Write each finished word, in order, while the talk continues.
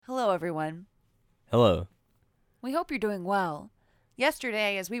Hello, everyone. Hello. We hope you're doing well.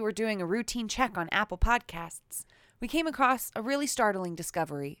 Yesterday, as we were doing a routine check on Apple Podcasts, we came across a really startling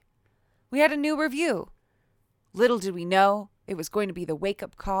discovery. We had a new review. Little did we know it was going to be the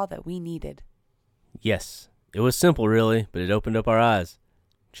wake-up call that we needed. Yes, it was simple, really, but it opened up our eyes.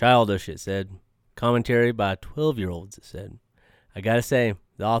 Childish, it said. Commentary by 12-year-olds, it said. I gotta say,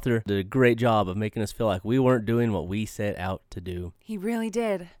 the author did a great job of making us feel like we weren't doing what we set out to do. He really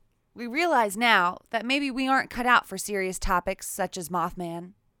did. We realize now that maybe we aren't cut out for serious topics such as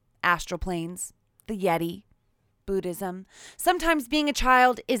Mothman, astral planes, the Yeti, Buddhism. Sometimes being a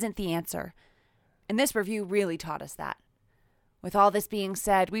child isn't the answer. And this review really taught us that. With all this being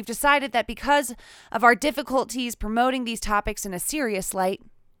said, we've decided that because of our difficulties promoting these topics in a serious light,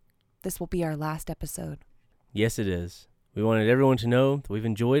 this will be our last episode. Yes, it is. We wanted everyone to know that we've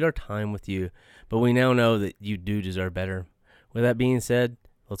enjoyed our time with you, but we now know that you do deserve better. With that being said,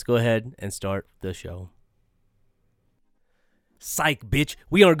 let's go ahead and start the show. Psych, bitch.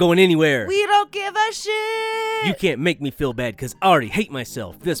 We aren't going anywhere. We don't give a shit. You can't make me feel bad because I already hate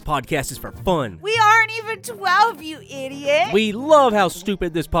myself. This podcast is for fun. We aren't even 12, you idiot. We love how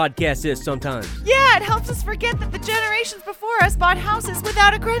stupid this podcast is sometimes. Yeah, it helps us forget that the generations before us bought houses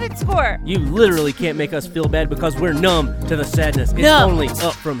without a credit score. You literally can't make us feel bad because we're numb to the sadness. It's Numb. only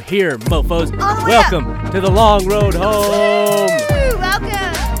up from here, mofos. All the way Welcome to the long road home. Woo, welcome.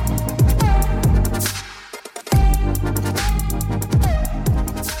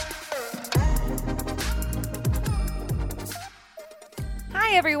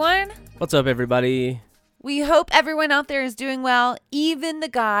 Hi, everyone. What's up, everybody? We hope everyone out there is doing well, even the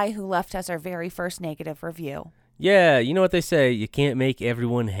guy who left us our very first negative review. Yeah, you know what they say, you can't make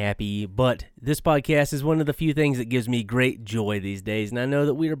everyone happy, but this podcast is one of the few things that gives me great joy these days, and I know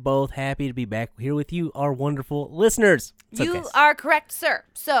that we are both happy to be back here with you, our wonderful listeners. You are correct, sir.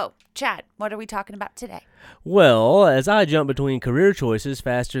 So, Chad, what are we talking about today? Well, as I jump between career choices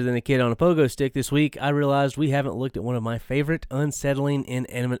faster than a kid on a pogo stick this week, I realized we haven't looked at one of my favorite unsettling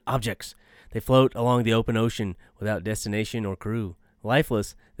inanimate objects. They float along the open ocean without destination or crew.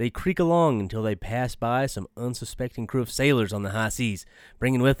 Lifeless, they creak along until they pass by some unsuspecting crew of sailors on the high seas,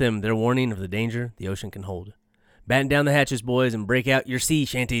 bringing with them their warning of the danger the ocean can hold. Batten down the hatches, boys, and break out your sea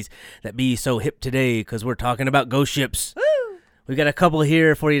shanties that be so hip today, because we're talking about ghost ships. Woo! We've got a couple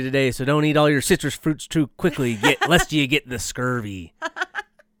here for you today, so don't eat all your citrus fruits too quickly, lest you get the scurvy.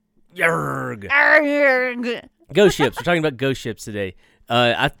 Yarg! Arrgh. Ghost ships. We're talking about ghost ships today.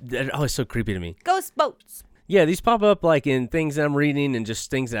 They're always so creepy to me. Ghost boats. Yeah, these pop up like in things that I'm reading and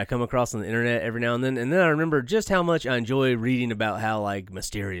just things that I come across on the internet every now and then. And then I remember just how much I enjoy reading about how like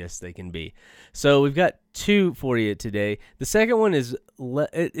mysterious they can be. So we've got two for you today. The second one is,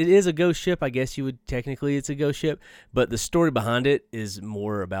 it is a ghost ship. I guess you would technically it's a ghost ship. But the story behind it is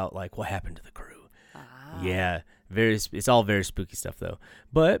more about like what happened to the crew. Yeah, it's all very spooky stuff though.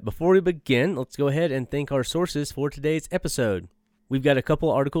 But before we begin, let's go ahead and thank our sources for today's episode. We've got a couple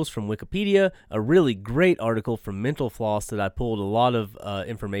articles from Wikipedia, a really great article from Mental Floss that I pulled a lot of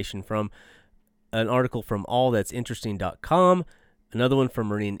information from, an article from allthat'sinteresting.com, another one from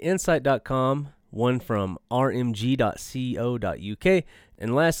marineinsight.com, one from rmg.co.uk,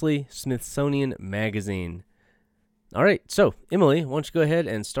 and lastly, Smithsonian Magazine. All right, so Emily, why don't you go ahead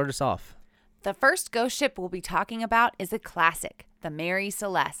and start us off? The first ghost ship we'll be talking about is a classic, the Mary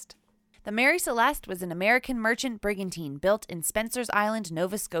Celeste. The Mary Celeste was an American merchant brigantine built in Spencer's Island,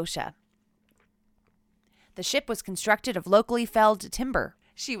 Nova Scotia. The ship was constructed of locally felled timber.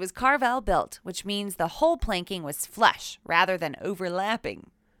 She was Carvel built, which means the whole planking was flush rather than overlapping.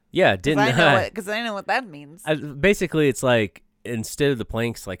 Yeah, didn't I? Because I know what that means. Basically, it's like instead of the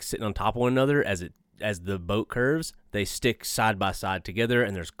planks like sitting on top of one another as the boat curves, they stick side by side together,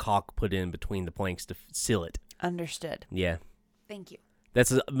 and there's caulk put in between the planks to seal it. Understood. Yeah. Thank you.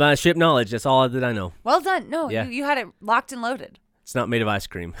 That's my ship knowledge. That's all that I know. Well done. No, Yeah. you had it locked and loaded. It's not made of ice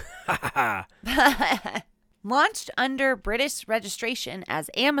cream. Launched under British registration as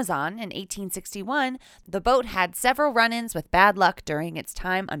Amazon in 1861, the boat had several run-ins with bad luck during its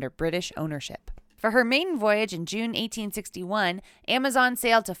time under British ownership. For her maiden voyage in June 1861, Amazon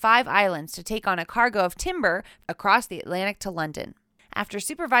sailed to 5 islands to take on a cargo of timber across the Atlantic to London. After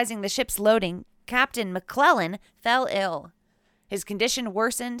supervising the ship's loading, Captain McClellan fell ill. His condition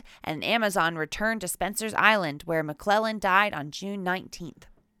worsened, and Amazon returned to Spencer's Island, where McClellan died on June 19th.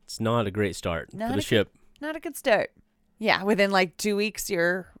 It's not a great start for the ship. Not a good start. Yeah, within like 2 weeks,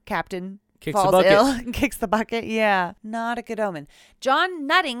 your captain Kicks falls the bucket. ill and kicks the bucket. Yeah, not a good omen. John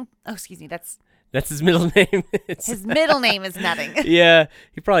Nutting, that's his middle name. his middle name is Nutting. Yeah,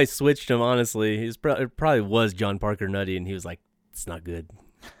 he probably switched him, honestly. It probably was John Parker Nutty, and he was like, it's not good.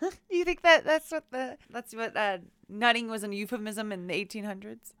 You think that's what nutting was a euphemism in the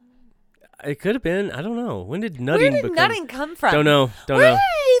 1800s? It could have been. I don't know. When did Where nutting did nutting come from? Don't know. Where did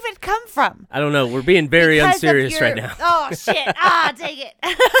it even come from? I don't know. We're being very unserious right now. Oh, shit. Take it.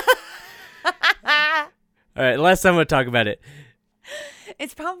 All right. Last time I'm going to talk about it.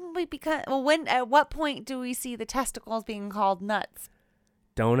 It's probably because, at what point do we see the testicles being called nuts?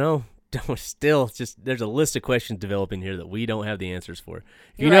 Don't know. There's a list of questions developing here that we don't have the answers for. If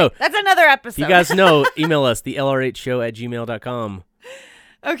you You're know, right. That's another episode. If you guys know, email us, thelrhshow@gmail.com.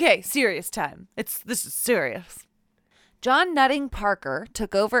 Okay, serious time. This is serious. John Nutting Parker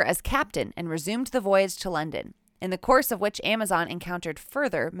took over as captain and resumed the voyage to London, in the course of which Amazon encountered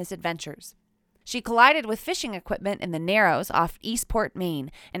further misadventures. She collided with fishing equipment in the Narrows off Eastport, Maine,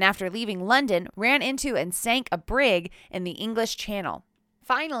 and after leaving London, ran into and sank a brig in the English Channel.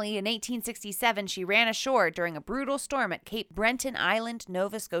 Finally, in 1867, she ran ashore during a brutal storm at Cape Breton Island,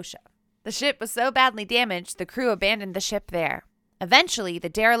 Nova Scotia. The ship was so badly damaged, the crew abandoned the ship there. Eventually, the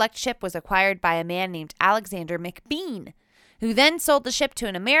derelict ship was acquired by a man named Alexander McBean, who then sold the ship to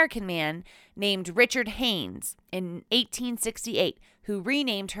an American man named Richard Haynes in 1868, who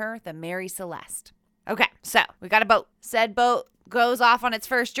renamed her the Mary Celeste. Okay, so we got a boat. Said boat goes off on its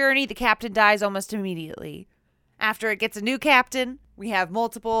first journey. The captain dies almost immediately. After it gets a new captain, we have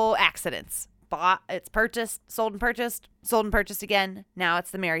multiple accidents. It's purchased, sold and purchased again. Now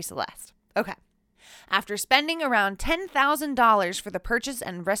it's the Mary Celeste. Okay. After spending around $10,000 for the purchase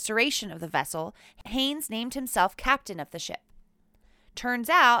and restoration of the vessel, Haynes named himself captain of the ship. Turns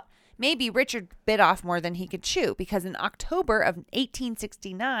out, maybe Richard bit off more than he could chew, because in October of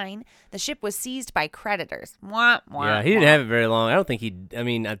 1869, the ship was seized by creditors. Wah, wah, yeah, he didn't have it very long. I don't think he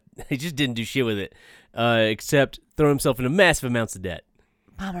just didn't do shit with it, except throw himself into massive amounts of debt.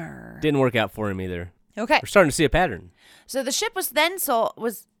 Bummer. Didn't work out for him either. Okay. We're starting to see a pattern. So the ship was then sold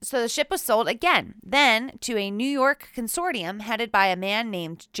again, then to a New York consortium headed by a man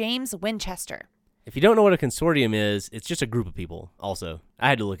named James Winchester. If you don't know what a consortium is, it's just a group of people. Also, I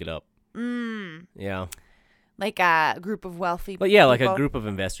had to look it up. Yeah. Like a group of wealthy But yeah, people. like a group of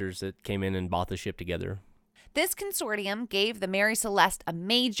investors that came in and bought the ship together. This consortium gave the Mary Celeste a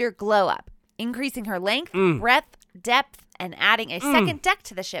major glow up, increasing her length, breadth, depth, and adding a second deck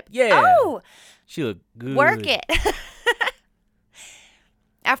to the ship. Yeah. Oh! She looked good. Work it.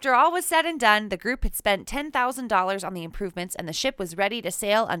 After all was said and done, the group had spent $10,000 on the improvements, and the ship was ready to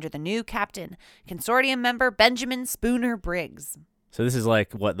sail under the new captain, consortium member Benjamin Spooner Briggs. So this is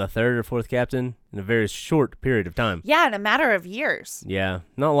like, what, the third or fourth captain in a very short period of time? Yeah, in a matter of years. Yeah,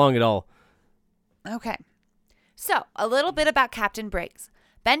 not long at all. Okay. So, a little bit about Captain Briggs.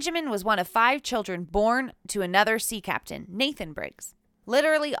 Benjamin was one of 5 children born to another sea captain, Nathan Briggs.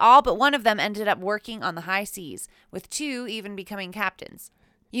 Literally all but one of them ended up working on the high seas, with 2 even becoming captains.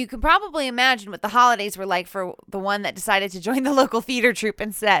 You can probably imagine what the holidays were like for the one that decided to join the local theater troupe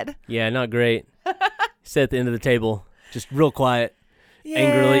instead. Yeah, not great. Sat at the end of the table, just real quiet,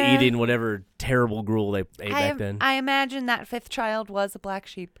 angrily eating whatever terrible gruel they ate back then. I imagine that 5th child was a black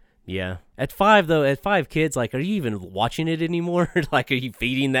sheep. Yeah. At 5, though, at 5 kids, like, are you even watching it anymore? Like, are you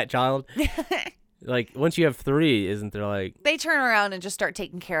feeding that child? Like, once you have 3, isn't there like... They turn around and just start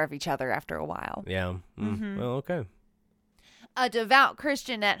taking care of each other after a while. Yeah. Well, okay. A devout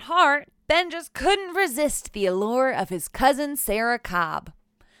Christian at heart, Ben just couldn't resist the allure of his cousin Sarah Cobb.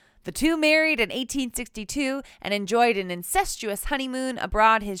 The two married in 1862 and enjoyed an incestuous honeymoon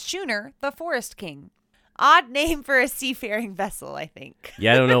aboard his schooner, the Forest King. Odd name for a seafaring vessel, I think.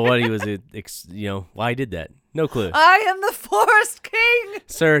 Yeah, I don't know what he was, why he did that. No clue. I am the Forest King!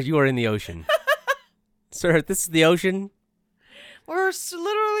 Sir, you are in the ocean. Sir, this is the ocean. We're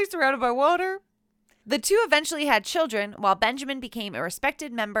literally surrounded by water. The two eventually had children, while Benjamin became a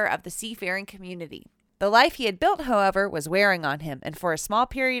respected member of the seafaring community. The life he had built, however, was wearing on him, and for a small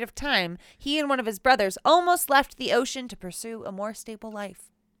period of time, he and one of his brothers almost left the ocean to pursue a more stable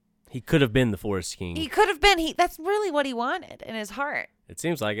life. He could have been the Forest King. He could have been. That's really what he wanted in his heart. It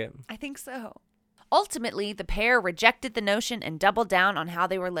seems like it. I think so. Ultimately, the pair rejected the notion and doubled down on how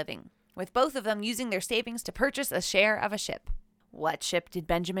they were living, with both of them using their savings to purchase a share of a ship. What ship did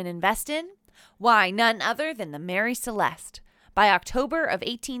Benjamin invest in? Why, none other than the Mary Celeste. By October of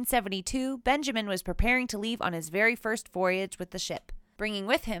 1872, Benjamin was preparing to leave on his very first voyage with the ship, bringing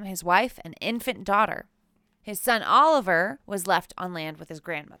with him his wife and infant daughter. His son Oliver was left on land with his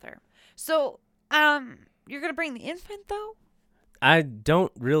grandmother. So, you're going to bring the infant, though? I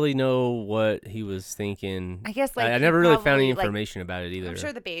don't really know what he was thinking. I guess I never really found any information about it either. I'm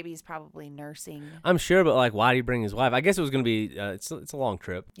sure the baby's probably nursing. I'm sure, but like, why did he bring his wife? I guess it was going to be. It's a long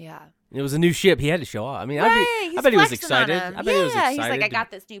trip. Yeah. It was a new ship. He had to show off. I mean, right. I bet he was excited. I bet he was excited. He's like, I got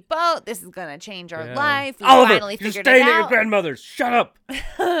this new boat. This is gonna change our life. We Oliver, finally you're figured staying it at your out. grandmother's. Shut up.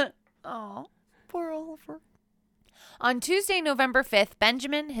 Oh, poor Oliver. On Tuesday, November 5th,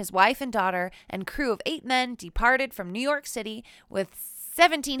 Benjamin, his wife and daughter, and crew of 8 men departed from New York City with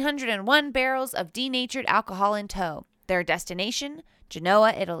 1,701 barrels of denatured alcohol in tow. Their destination,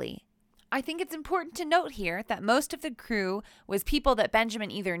 Genoa, Italy. I think it's important to note here that most of the crew was people that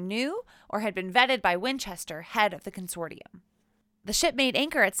Benjamin either knew or had been vetted by Winchester, head of the consortium. The ship made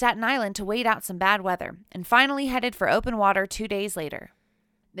anchor at Staten Island to wait out some bad weather, and finally headed for open water 2 days later.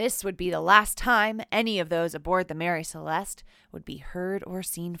 This would be the last time any of those aboard the Mary Celeste would be heard or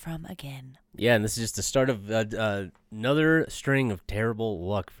seen from again. Yeah, and this is just the start of another string of terrible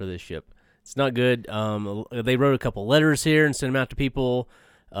luck for this ship. It's not good. They wrote a couple letters here and sent them out to people,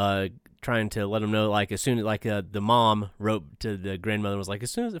 trying to let them know, like, as soon as, like, the mom wrote to the grandmother and was like,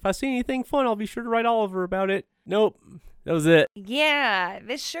 as soon as, if I see anything fun, I'll be sure to write Oliver about it. Nope, that was it. Yeah,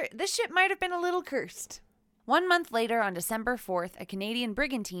 this ship might have been a little cursed. 1 month later, on December 4th, a Canadian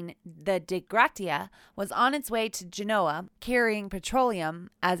brigantine, the De Gratia, was on its way to Genoa, carrying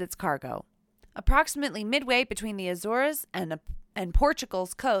petroleum as its cargo. Approximately midway between the Azores and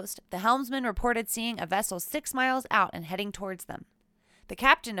Portugal's coast, the helmsman reported seeing a vessel 6 miles out and heading towards them. The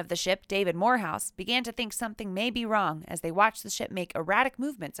captain of the ship, David Morehouse, began to think something may be wrong as they watched the ship make erratic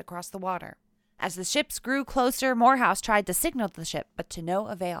movements across the water. As the ships grew closer, Morehouse tried to signal the ship, but to no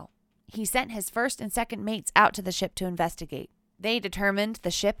avail. He sent his first and second mates out to the ship to investigate. They determined the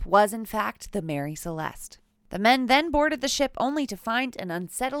ship was, in fact, the Mary Celeste. The men then boarded the ship only to find an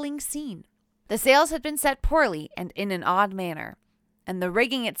unsettling scene. The sails had been set poorly and in an odd manner, and the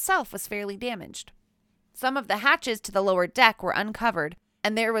rigging itself was fairly damaged. Some of the hatches to the lower deck were uncovered,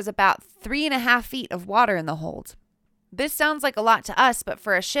 and there was about 3.5 feet of water in the hold. This sounds like a lot to us, but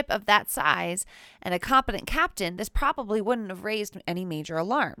for a ship of that size and a competent captain, this probably wouldn't have raised any major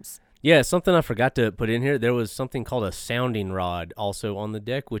alarms. Yeah, something I forgot to put in here. There was something called a sounding rod also on the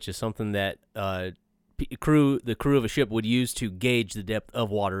deck, which is something that the crew of a ship would use to gauge the depth of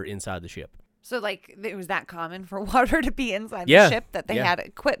water inside the ship. So, like, it was that common for water to be inside the ship that they had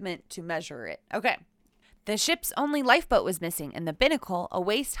equipment to measure it. Okay. The ship's only lifeboat was missing, and the binnacle, a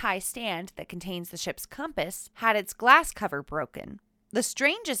waist-high stand that contains the ship's compass, had its glass cover broken. The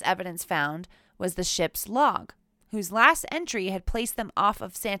strangest evidence found was the ship's log, whose last entry had placed them off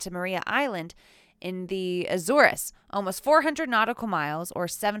of Santa Maria Island in the Azores, almost 400 nautical miles or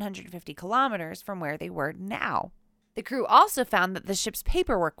 750 kilometers from where they were now. The crew also found that the ship's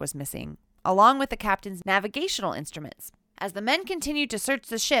paperwork was missing, along with the captain's navigational instruments. As the men continued to search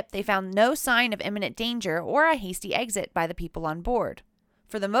the ship, they found no sign of imminent danger or a hasty exit by the people on board.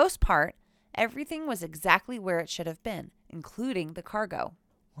 For the most part, everything was exactly where it should have been, including the cargo.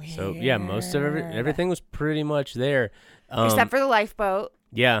 Weird. So, yeah, most of everything was pretty much there. Except for the lifeboat.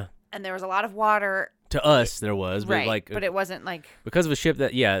 Yeah. And there was a lot of water. To us, there was. But right, but it wasn't like... Because of a ship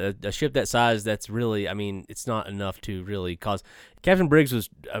that, a ship that size, that's really, I mean, it's not enough to really cause... Captain Briggs was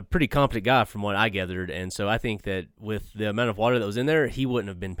a pretty competent guy from what I gathered, and so I think that with the amount of water that was in there, he wouldn't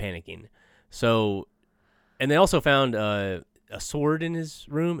have been panicking. So, and they also found a sword in his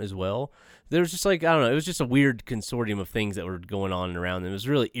room as well. There was just like, I don't know, it was just a weird consortium of things that were going on around them. It was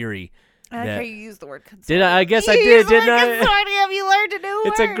really eerie. I like how you used the word consortium. Did I? I guess I did, didn't I? Consortium, you learned a new word.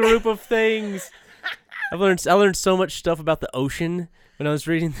 It's a group of things. I learned so much stuff about the ocean when I was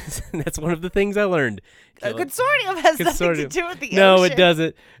reading this, and that's one of the things I learned. A consortium has nothing to do with the ocean. No, it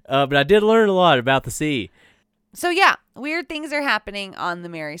doesn't. But I did learn a lot about the sea. So yeah, weird things are happening on the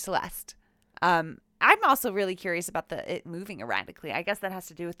Mary Celeste. I'm also really curious about it moving erratically. I guess that has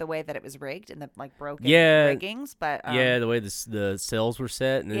to do with the way that it was rigged and the like broken riggings. But the way the sails were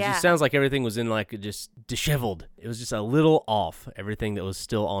set, and it just sounds like everything was in like just disheveled. It was just a little off. Everything that was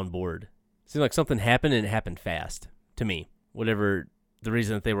still on board. It seemed like something happened, and it happened fast to me. Whatever the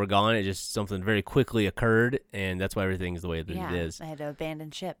reason that they were gone, it just something very quickly occurred, and that's why everything is the way that it is. They had to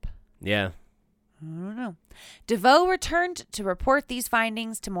abandon ship. Yeah. I don't know. DeVoe returned to report these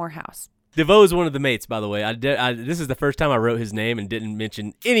findings to Morehouse. DeVoe is one of the mates, by the way. This is the first time I wrote his name and didn't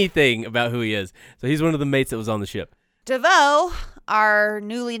mention anything about who he is. So he's one of the mates that was on the ship. DeVoe, our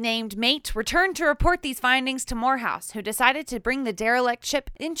newly named mate, returned to report these findings to Morehouse, who decided to bring the derelict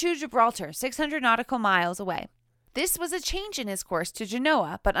ship into Gibraltar, 600 nautical miles away. This was a change in his course to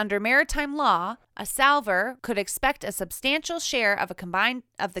Genoa, but under maritime law, a salvor could expect a substantial share of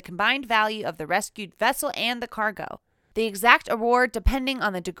the combined value of the rescued vessel and the cargo. The exact award depending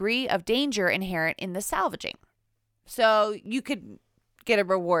on the degree of danger inherent in the salvaging. So you could get a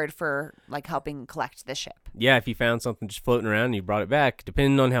reward for like helping collect the ship. Yeah, if you found something just floating around and you brought it back,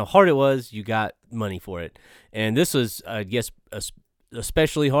 depending on how hard it was, you got money for it. And this was, I guess,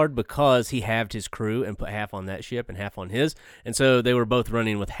 especially hard because he halved his crew and put half on that ship and half on his. And so they were both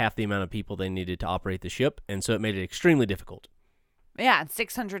running with half the amount of people they needed to operate the ship. And so it made it extremely difficult. Yeah,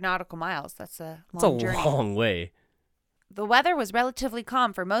 600 nautical miles. That's a long journey. That's a long way. The weather was relatively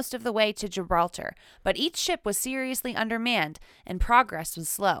calm for most of the way to Gibraltar, but each ship was seriously undermanned and progress was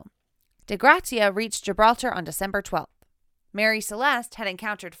slow. De Gratia reached Gibraltar on December 12th. Mary Celeste had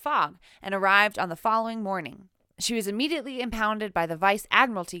encountered fog and arrived on the following morning. She was immediately impounded by the Vice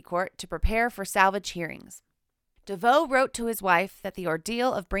Admiralty Court to prepare for salvage hearings. DeVoe wrote to his wife that the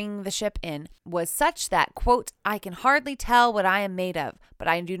ordeal of bringing the ship in was such that, quote, I can hardly tell what I am made of, but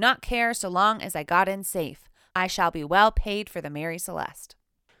I do not care so long as I got in safe. I shall be well paid for the Mary Celeste.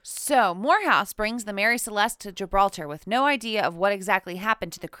 So, Morehouse brings the Mary Celeste to Gibraltar with no idea of what exactly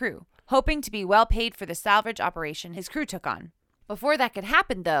happened to the crew, hoping to be well paid for the salvage operation his crew took on. Before that could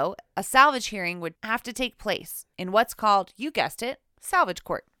happen, though, a salvage hearing would have to take place in what's called, you guessed it, salvage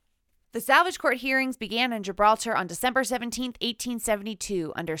court. The salvage court hearings began in Gibraltar on December 17,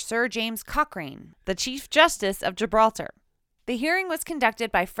 1872, under Sir James Cochrane, the Chief Justice of Gibraltar. The hearing was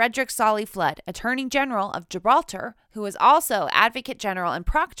conducted by Frederick Solly Flood, Attorney General of Gibraltar, who was also Advocate General and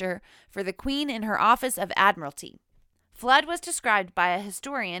Proctor for the Queen in her Office of Admiralty. Flood was described by a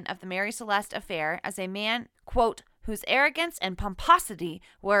historian of the Mary Celeste affair as a man, quote, whose arrogance and pomposity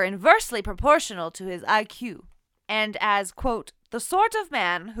were inversely proportional to his IQ, and as, quote, the sort of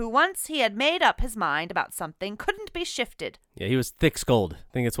man who once he had made up his mind about something couldn't be shifted. Yeah, he was thick-skulled.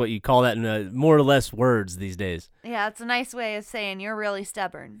 I think that's what you call that in more or less words these days. Yeah, it's a nice way of saying you're really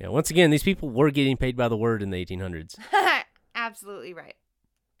stubborn. Yeah, once again, these people were getting paid by the word in the 1800s. Absolutely right.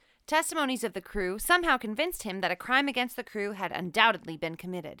 Testimonies of the crew somehow convinced him that a crime against the crew had undoubtedly been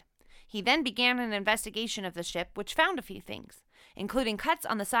committed. He then began an investigation of the ship, which found a few things, including cuts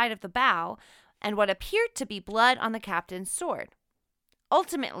on the side of the bow and what appeared to be blood on the captain's sword.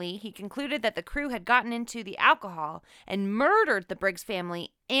 Ultimately, he concluded that the crew had gotten into the alcohol and murdered the Briggs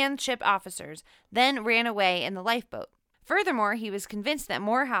family and ship officers, then ran away in the lifeboat. Furthermore, he was convinced that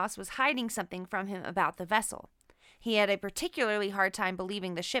Morehouse was hiding something from him about the vessel. He had a particularly hard time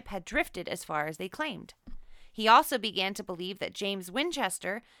believing the ship had drifted as far as they claimed. He also began to believe that James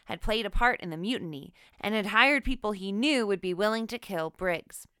Winchester had played a part in the mutiny and had hired people he knew would be willing to kill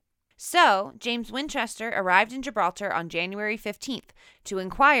Briggs. So, James Winchester arrived in Gibraltar on January 15th to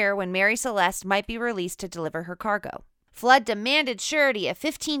inquire when Mary Celeste might be released to deliver her cargo. Flood demanded surety of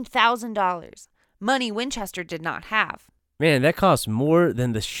 $15,000, money Winchester did not have. Man, that cost more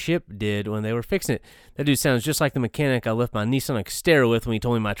than the ship did when they were fixing it. That dude sounds just like the mechanic I left my Nissan Xterra with when he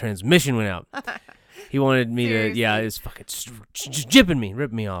told me my transmission went out. He wanted me Seriously? it's fucking just jipping me,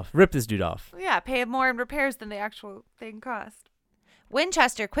 ripping me off. Rip this dude off. Yeah, pay more in repairs than the actual thing cost.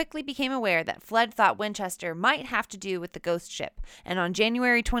 Winchester quickly became aware that Flood thought Winchester might have to do with the ghost ship, and on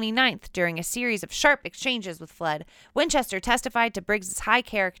January 29th, during a series of sharp exchanges with Flood, Winchester testified to Briggs's high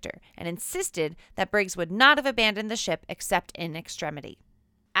character and insisted that Briggs would not have abandoned the ship except in extremity.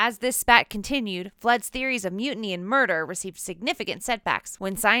 As this spat continued, Flood's theories of mutiny and murder received significant setbacks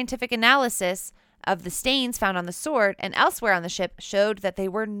when scientific analysis of the stains found on the sword and elsewhere on the ship showed that they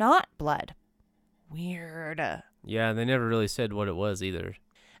were not blood. Weird. Yeah, they never really said what it was either.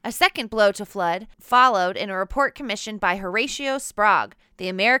 A second blow to Flood followed in a report commissioned by Horatio Sprague, the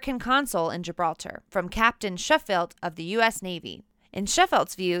American consul in Gibraltar, from Captain Sheffield of the U.S. Navy. In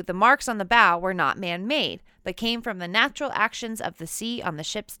Sheffield's view, the marks on the bow were not man-made, but came from the natural actions of the sea on the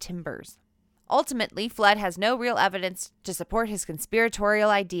ship's timbers. Ultimately, Flood has no real evidence to support his conspiratorial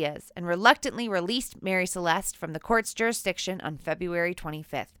ideas and reluctantly released Mary Celeste from the court's jurisdiction on February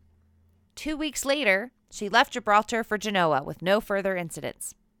 25th. 2 weeks later, she left Gibraltar for Genoa with no further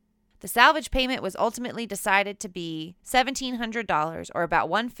incidents. The salvage payment was ultimately decided to be $1,700, or about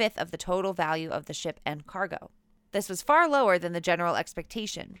 1/5 of the total value of the ship and cargo. This was far lower than the general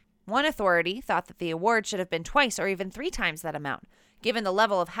expectation. One authority thought that the award should have been twice or even 3 times that amount, given the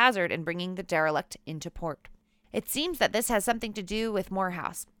level of hazard in bringing the derelict into port. It seems that this has something to do with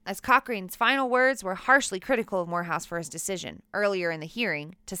Morehouse, as Cochrane's final words were harshly critical of Morehouse for his decision, earlier in the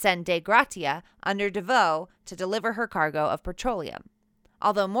hearing, to send De Gratia under DeVoe to deliver her cargo of petroleum,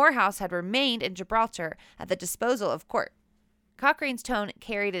 although Morehouse had remained in Gibraltar at the disposal of court. Cochrane's tone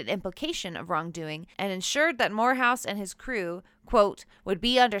carried an implication of wrongdoing and ensured that Morehouse and his crew, quote, would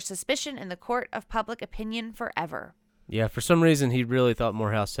be under suspicion in the court of public opinion forever. Yeah, for some reason he really thought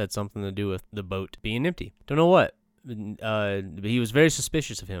Morehouse had something to do with the boat being empty. Don't know what. he was very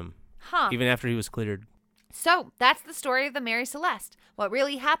suspicious of him, even after he was cleared. So, that's the story of the Mary Celeste. What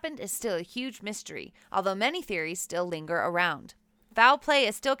really happened is still a huge mystery, although many theories still linger around. Foul play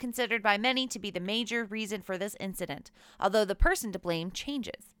is still considered by many to be the major reason for this incident, although the person to blame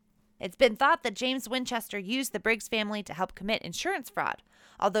changes. It's been thought that James Winchester used the Briggs family to help commit insurance fraud,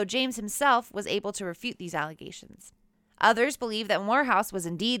 although James himself was able to refute these allegations. Others believe that Morehouse was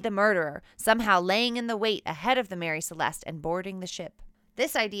indeed the murderer, somehow laying in the wait ahead of the Mary Celeste and boarding the ship.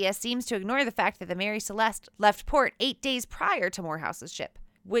 This idea seems to ignore the fact that the Mary Celeste left port 8 days prior to Morehouse's ship,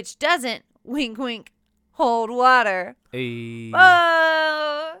 which doesn't, wink wink, hold water. Hey.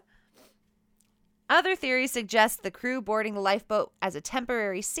 Oh! Other theories suggest the crew boarding the lifeboat as a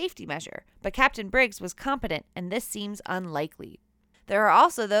temporary safety measure, but Captain Briggs was competent, and this seems unlikely. There are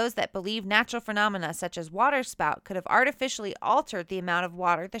also those that believe natural phenomena such as waterspout could have artificially altered the amount of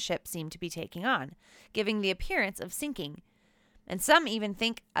water the ship seemed to be taking on, giving the appearance of sinking. And some even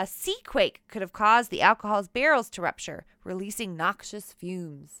think a sea quake could have caused the alcohol's barrels to rupture, releasing noxious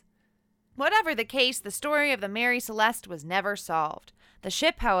fumes. Whatever the case, the story of the Mary Celeste was never solved. The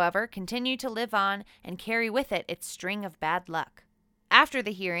ship, however, continued to live on and carry with it its string of bad luck. After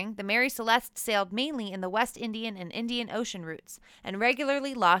the hearing, the Mary Celeste sailed mainly in the West Indian and Indian Ocean routes and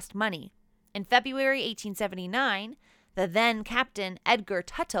regularly lost money. In February 1879, the then Captain Edgar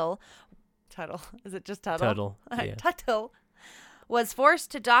Tuttle, is it just Tuttle? Tuttle, yeah. Tuttle was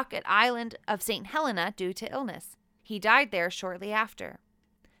forced to dock at island of St. Helena due to illness. He died there shortly after.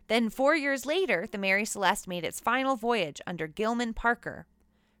 Then 4 years later, the Mary Celeste made its final voyage under Gilman Parker.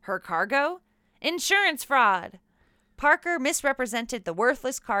 Her cargo? Insurance fraud! Parker misrepresented the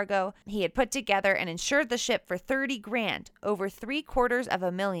worthless cargo he had put together and insured the ship for $30,000, over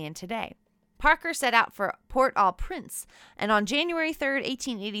 $750,000 today. Parker set out for Port-au-Prince, and on January 3,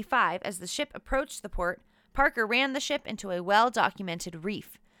 1885, as the ship approached the port, Parker ran the ship into a well-documented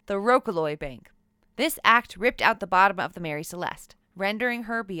reef, the Rochaloy Bank. This act ripped out the bottom of the Mary Celeste, rendering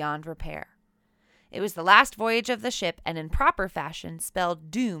her beyond repair. It was the last voyage of the ship and in proper fashion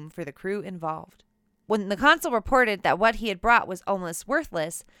spelled doom for the crew involved. When the consul reported that what he had brought was almost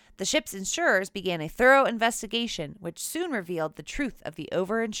worthless, the ship's insurers began a thorough investigation which soon revealed the truth of the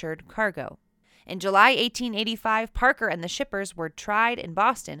overinsured cargo. In July 1885, Parker and the shippers were tried in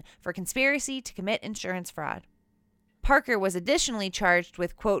Boston for conspiracy to commit insurance fraud. Parker was additionally charged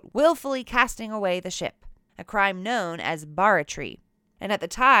with, quote, willfully casting away the ship, a crime known as barratry, and at the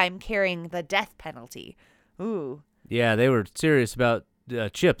time carrying the death penalty. Ooh. Yeah, they were serious about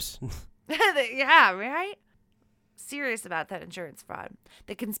chips. Yeah, right? Serious about that insurance fraud.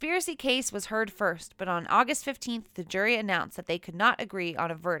 The conspiracy case was heard first, but on August 15th, the jury announced that they could not agree on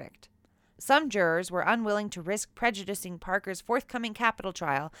a verdict. Some jurors were unwilling to risk prejudicing Parker's forthcoming capital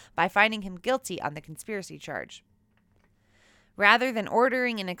trial by finding him guilty on the conspiracy charge. Rather than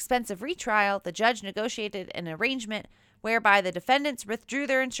ordering an expensive retrial, the judge negotiated an arrangement whereby the defendants withdrew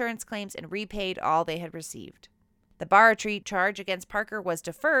their insurance claims and repaid all they had received. The barratry charge against Parker was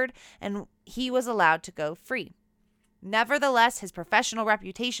deferred, and he was allowed to go free. Nevertheless, his professional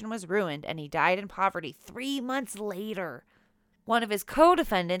reputation was ruined, and he died in poverty 3 months later. One of his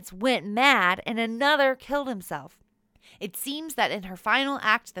co-defendants went mad, and another killed himself. It seems that in her final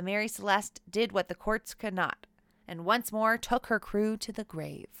act, the Mary Celeste did what the courts could not, and once more took her crew to the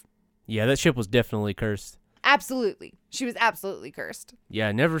grave. Yeah, that ship was definitely cursed. Absolutely. She was absolutely cursed. Yeah,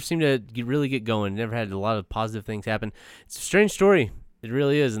 it never seemed to really get going. Never had a lot of positive things happen. It's a strange story. It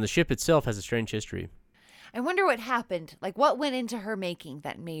really is. And the ship itself has a strange history. I wonder what happened. Like, what went into her making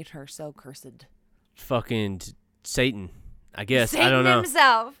that made her so cursed? Fucking Satan, I guess. Satan I don't know.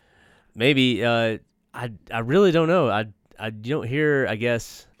 himself. Maybe. I really don't know. I don't hear, I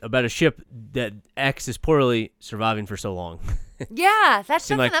guess, about a ship that acts as poorly surviving for so long. Yeah, that's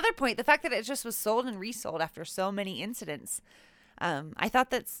another point. The fact that it just was sold and resold after so many incidents. I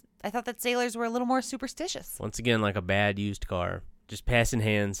thought that sailors were a little more superstitious. Once again, like a bad used car, just passing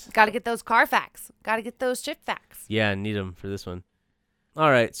hands. Got to get those car facts. Got to get those ship facts. Yeah, I need them for this one.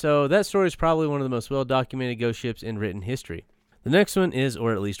 All right, so that story is probably one of the most well-documented ghost ships in written history. The next one is,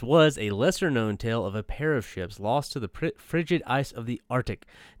 or at least was, a lesser-known tale of a pair of ships lost to the frigid ice of the Arctic.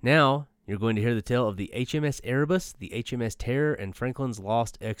 Now, you're going to hear the tale of the HMS Erebus, the HMS Terror, and Franklin's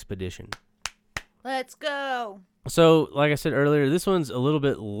Lost Expedition. Let's go. So, like I said earlier, this one's a little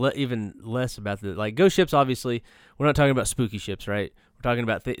bit even less about ghost ships. Obviously, we're not talking about spooky ships, right? We're talking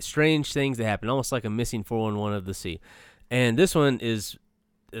about strange things that happen, almost like a missing 411 of the sea. And this one is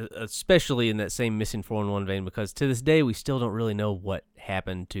especially in that same missing 411 vein, because to this day we still don't really know what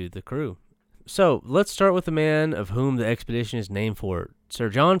happened to the crew. So let's start with the man of whom the expedition is named for, Sir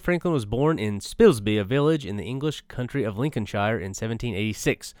John Franklin was born in Spilsby, a village in the English country of Lincolnshire, in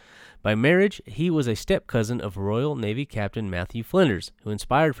 1786. By marriage, he was a step-cousin of Royal Navy Captain Matthew Flinders, who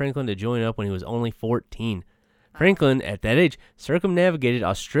inspired Franklin to join up when he was only 14. Franklin, at that age, circumnavigated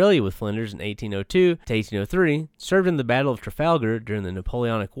Australia with Flinders in 1802 to 1803, served in the Battle of Trafalgar during the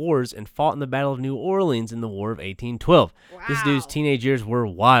Napoleonic Wars, and fought in the Battle of New Orleans in the War of 1812. Wow. This dude's teenage years were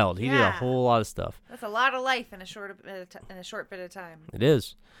wild. He did a whole lot of stuff. That's a lot of life in a short bit of time. It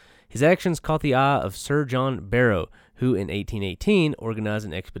is. His actions caught the eye of Sir John Barrow, who in 1818 organized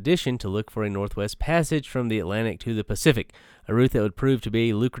an expedition to look for a northwest passage from the Atlantic to the Pacific, a route that would prove to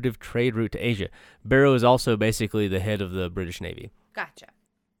be a lucrative trade route to Asia. Barrow is also basically the head of the British Navy. Gotcha.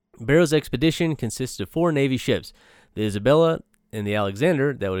 Barrow's expedition consisted of 4 Navy ships, the Isabella and the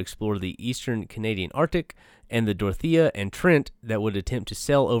Alexander that would explore the eastern Canadian Arctic, and the Dorothea and Trent that would attempt to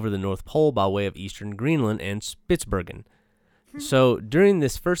sail over the North Pole by way of eastern Greenland and Spitsbergen. So, during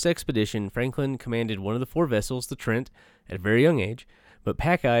this first expedition, Franklin commanded one of the 4 vessels, the Trent, at a very young age, but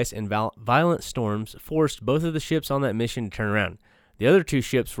pack ice and violent storms forced both of the ships on that mission to turn around. The other 2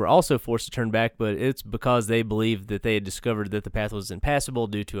 ships were also forced to turn back, but it's because they believed that they had discovered that the path was impassable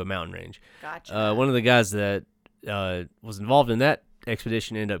due to a mountain range. Gotcha. One of the guys that was involved in that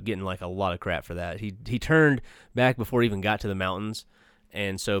expedition ended up getting like a lot of crap for that. He turned back before he even got to the mountains,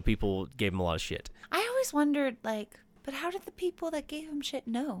 and so people gave him a lot of shit. I always wondered, but how did the people that gave him shit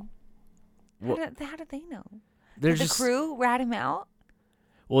know? How did they know? Did the crew rat him out?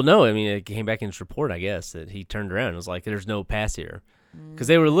 Well, no. I mean, it came back in his report, I guess, that he turned around and was like, there's no pass here. Because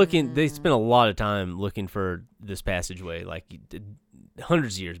they were looking, they spent a lot of time looking for this passageway, like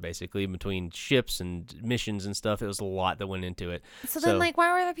hundreds of years, basically, between ships and missions and stuff. It was a lot that went into it. So then,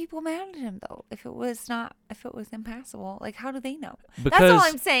 why were the people mad at him, though? If it was impassable, how do they know? That's all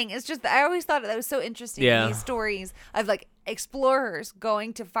I'm saying. It's just, I always thought that was so interesting. Yeah. These stories of, explorers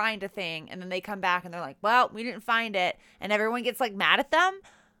going to find a thing, and then they come back and they're like, well, we didn't find it. And everyone gets, mad at them.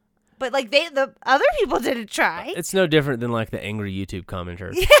 But, the other people didn't try. It's no different than, the angry YouTube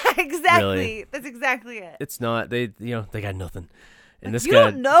commenter. Yeah, exactly. Really. That's exactly it. It's not. They got nothing. And this you guy,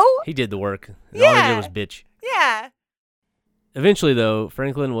 don't know? he did the work. And Yeah. all he did was bitch. Yeah. Eventually, though,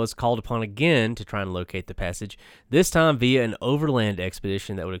 Franklin was called upon again to try and locate the passage, this time via an overland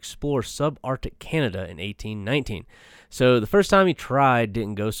expedition that would explore subarctic Canada in 1819. So the first time he tried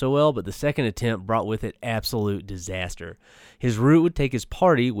didn't go so well, but the second attempt brought with it absolute disaster. His route would take his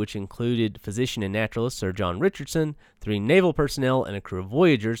party, which included physician and naturalist Sir John Richardson, 3 naval personnel, and a crew of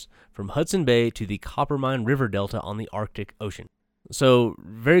voyagers, from Hudson Bay to the Coppermine River Delta on the Arctic Ocean. So,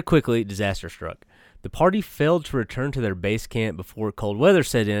 very quickly, disaster struck. The party failed to return to their base camp before cold weather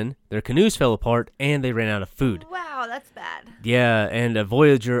set in, their canoes fell apart, and they ran out of food. Wow, that's bad. Yeah, and a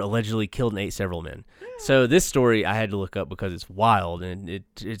voyager allegedly killed and ate several men. So this story I had to look up because it's wild, and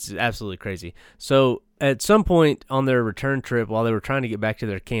it's absolutely crazy. So at some point on their return trip, while they were trying to get back to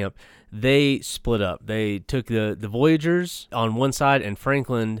their camp, they split up. They took the voyagers on one side and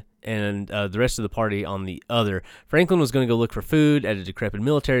Franklin and the rest of the party on the other. Franklin was going to go look for food at a decrepit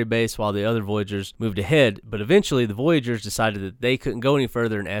military base while the other voyagers moved ahead, but eventually the voyagers decided that they couldn't go any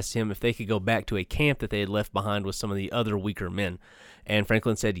further and asked him if they could go back to a camp that they had left behind with some of the other weaker men. And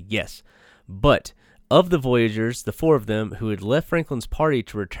Franklin said yes. But of the voyagers, the 4 of them who had left Franklin's party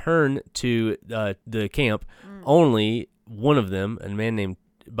to return to the camp, only one of them, a man named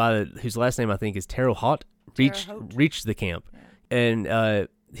whose last name I think is Terre Haute, reached the camp. Yeah. And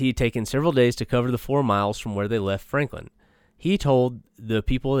he had taken several days to cover the 4 miles from where they left Franklin. He told the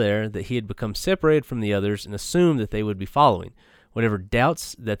people there that he had become separated from the others and assumed that they would be following. Whatever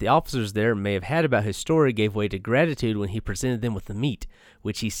doubts that the officers there may have had about his story gave way to gratitude when he presented them with the meat,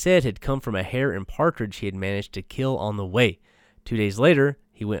 which he said had come from a hare and partridge he had managed to kill on the way. 2 days later,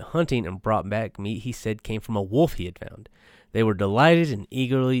 he went hunting and brought back meat he said came from a wolf he had found. They were delighted and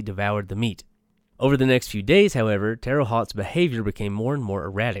eagerly devoured the meat. Over the next few days, however, Terre Haute's behavior became more and more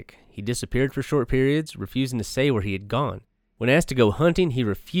erratic. He disappeared for short periods, refusing to say where he had gone. When asked to go hunting, he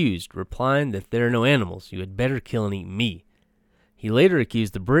refused, replying that there are no animals. You had better kill and eat me. He later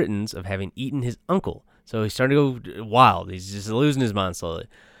accused the Britons of having eaten his uncle, so he's starting to go wild. He's just losing his mind slowly.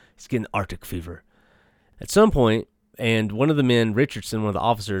 He's getting Arctic fever. At some point, and one of the men, Richardson, one of the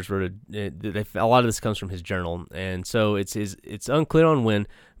officers, wrote a lot of this comes from his journal, and so it's unclear on when,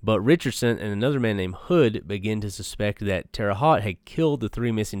 but Richardson and another man named Hood began to suspect that Terre Haute had killed the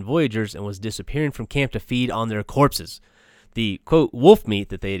 3 missing voyagers and was disappearing from camp to feed on their corpses. The, quote, wolf meat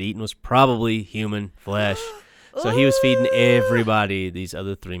that they had eaten was probably human flesh. So he was feeding everybody, these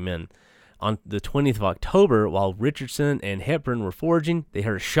other 3 men. On the 20th of October, while Richardson and Hepburn were foraging, they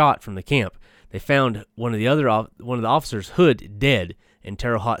heard a shot from the camp. They found one of the officers, Hood, dead, and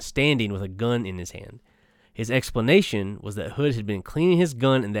Terrell Hott standing with a gun in his hand. His explanation was that Hood had been cleaning his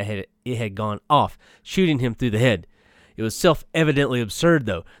gun and that it had gone off, shooting him through the head. It was self-evidently absurd,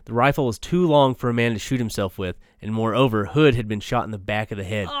 though. The rifle was too long for a man to shoot himself with, and moreover, Hood had been shot in the back of the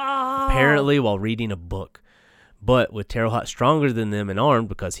head, apparently while reading a book. But with Terrell Hott stronger than them and armed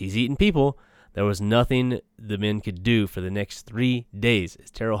because he's eating people, there was nothing the men could do for the next 3 days, as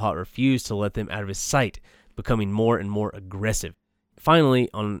Terrell Hott refused to let them out of his sight, becoming more and more aggressive. Finally,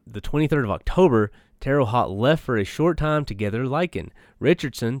 on the 23rd of October, Terrell Hott left for a short time to gather lichen.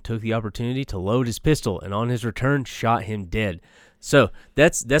 Richardson took the opportunity to load his pistol, and on his return, shot him dead. So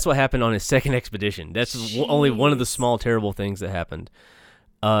that's what happened on his second expedition. That's only one of the small, terrible things that happened.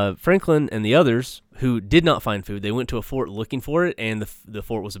 Franklin and the others, who did not find food, they went to a fort looking for it, and the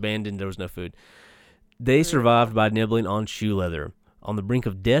fort was abandoned. There was no food. They survived by nibbling on shoe leather. On the brink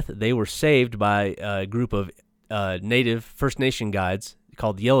of death, they were saved by a group of native First Nation guides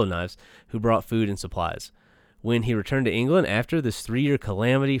called the Yellowknives, who brought food and supplies. When he returned to England after this 3-year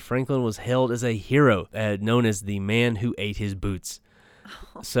calamity, Franklin was hailed as a hero, known as the man who ate his boots.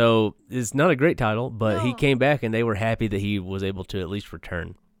 So it's not a great title, but he came back and they were happy that he was able to at least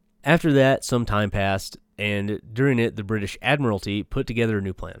return. After that, some time passed, and during it, the British Admiralty put together a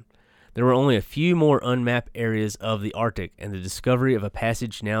new plan. There were only a few more unmapped areas of the Arctic, and the discovery of a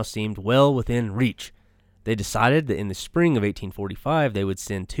passage now seemed well within reach. They decided that in the spring of 1845, they would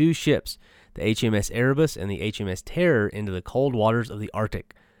send 2 ships, the HMS Erebus and the HMS Terror, into the cold waters of the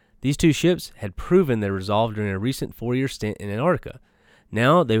Arctic. These 2 ships had proven their resolve during a recent 4-year stint in Antarctica.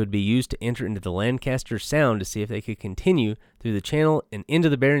 Now they would be used to enter into the Lancaster Sound to see if they could continue through the channel and into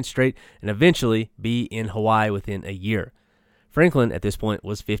the Bering Strait and eventually be in Hawaii within a year. Franklin, at this point,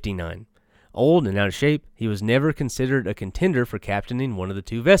 was 59. Old and out of shape, he was never considered a contender for captaining one of the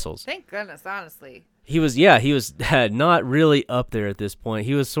 2 vessels. Thank goodness, honestly. He was not really up there at this point.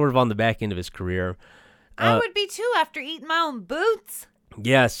 He was sort of on the back end of his career. I would be too after eating my own boots.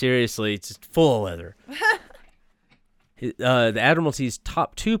 Yeah, seriously, it's just full of leather. The Admiralty's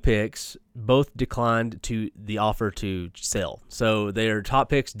top 2 picks both declined to the offer to sell. So their top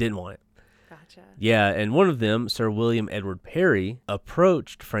picks didn't want it. Gotcha. Yeah, and one of them, Sir William Edward Parry,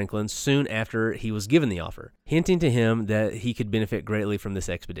 approached Franklin soon after he was given the offer, hinting to him that he could benefit greatly from this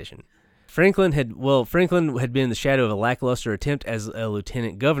expedition. Franklin had been in the shadow of a lackluster attempt as a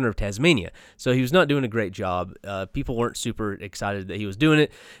lieutenant governor of Tasmania, so he was not doing a great job. People weren't super excited that he was doing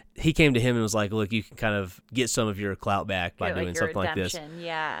it. He came to him and was like, look, you can kind of get some of your clout back by doing something like this.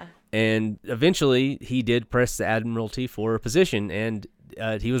 Yeah. And eventually, he did press the Admiralty for a position, and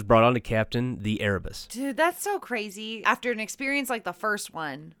he was brought on to captain the Erebus. Dude, that's so crazy. After an experience like the first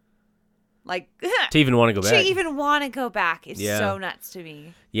one, like to even want to go back. To even want to go back is so nuts to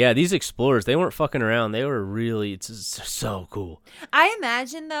me. Yeah, these explorers, they weren't fucking around. They were really, it's so cool. I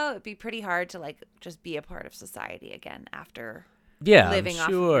imagine, though, it'd be pretty hard to, like, just be a part of society again after living off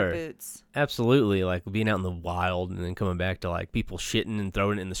of your boots. Absolutely. Like, being out in the wild and then coming back to, like, people shitting and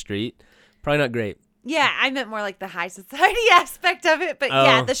throwing it in the street. Probably not great. Yeah, I meant more like the high society aspect of it, but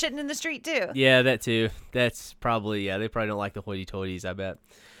yeah, the shitting in the street, too. Yeah, that, too. That's probably, they probably don't like the hoity-toities, I bet.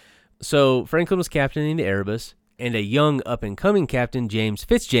 So Franklin was captaining the Erebus, and a young up-and-coming captain, James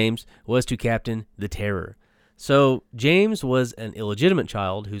Fitzjames, was to captain the Terror. So James was an illegitimate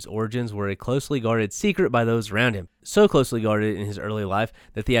child whose origins were a closely guarded secret by those around him, so closely guarded in his early life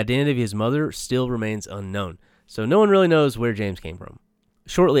that the identity of his mother still remains unknown. So no one really knows where James came from.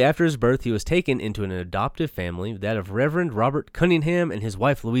 Shortly after his birth, he was taken into an adoptive family, that of Reverend Robert Cunningham and his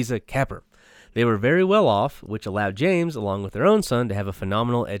wife Louisa Capper. They were very well off, which allowed James, along with their own son, to have a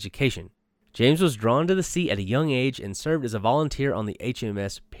phenomenal education. James was drawn to the sea at a young age and served as a volunteer on the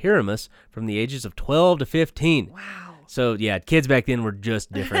HMS Pyramus from the ages of 12 to 15. Wow. So, yeah, kids back then were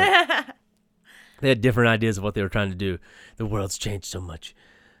just different. They had different ideas of what they were trying to do. The world's changed so much.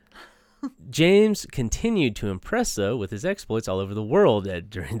 James continued to impress, though, with his exploits all over the world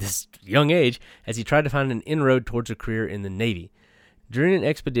during this young age as he tried to find an inroad towards a career in the Navy. During an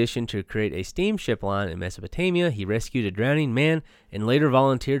expedition to create a steamship line in Mesopotamia, he rescued a drowning man and later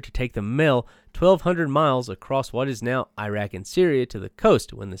volunteered to take the mail 1,200 miles across what is now Iraq and Syria to the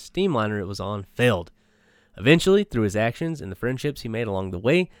coast when the steamliner it was on failed. Eventually, through his actions and the friendships he made along the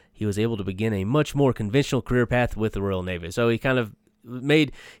way, he was able to begin a much more conventional career path with the Royal Navy. So he kind of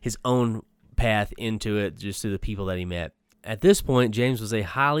made his own path into it just through the people that he met. At this point, James was a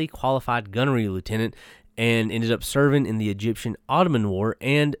highly qualified gunnery lieutenant and ended up serving in the Egyptian-Ottoman War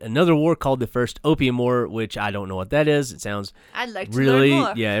and another war called the First Opium War, which I don't know what that is. It sounds I'd like to really, learn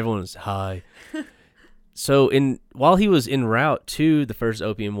more. Yeah, everyone was high. So while he was en route to the First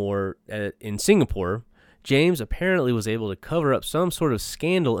Opium War in Singapore, James apparently was able to cover up some sort of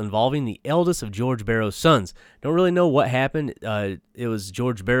scandal involving the eldest of George Barrow's sons. Don't really know what happened. It was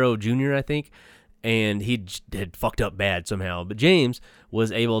George Barrow Jr., I think, and he had fucked up bad somehow. But James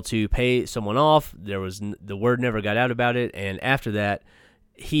was able to pay someone off. The word never got out about it, and after that,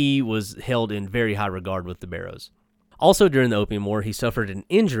 he was held in very high regard with the Barrows. Also during the Opium War, he suffered an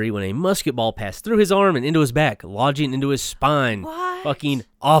injury when a musket ball passed through his arm and into his back, lodging into his spine. What? Fucking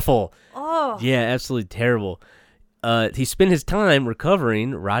awful. Oh. Yeah, absolutely terrible. He spent his time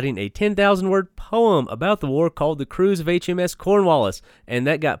recovering, writing a 10,000-word poem about the war called The Cruise of HMS Cornwallis, and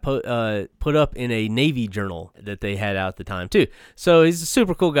that got put up in a Navy journal that they had out at the time, too. So he's a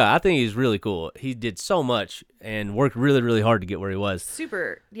super cool guy. I think he's really cool. He did so much and worked really, really hard to get where he was.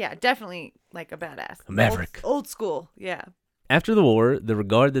 Super, yeah, definitely like a badass. A maverick. Old school, yeah. After the war, the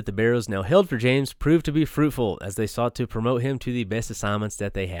regard that the Barrows now held for James proved to be fruitful as they sought to promote him to the best assignments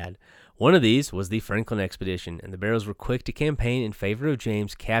that they had. One of these was the Franklin expedition, and the Barrows were quick to campaign in favor of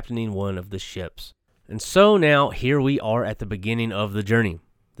James captaining one of the ships. And so now, here we are at the beginning of the journey.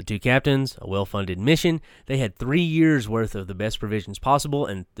 The two captains, a well-funded mission, they had 3 years' worth of the best provisions possible,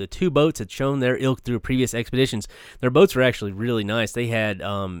 and the two boats had shown their ilk through previous expeditions. Their boats were actually really nice. They had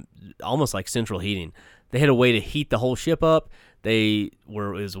almost like central heating. They had a way to heat the whole ship up. It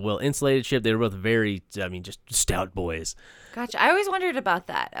was a well-insulated ship. They were both very, just stout boys. Gotcha. I always wondered about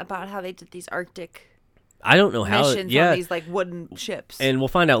that, about how they did these Arctic I don't know how. missions on these like wooden ships. And we'll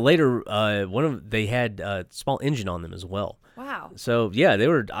find out later. They had a small engine on them as well. Wow. So yeah, they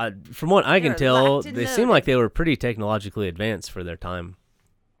were. From what I can tell, they seemed like they they were pretty technologically advanced for their time.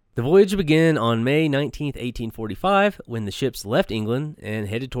 The voyage began on May 19th, 1845, when the ships left England and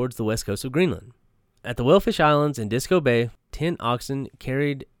headed towards the west coast of Greenland. At the Whalefish Islands in Disco Bay, 10 oxen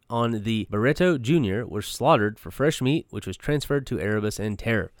carried on the Barretto Jr. were slaughtered for fresh meat, which was transferred to Erebus and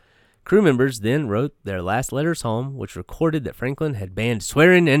Terror. Crew members then wrote their last letters home, which recorded that Franklin had banned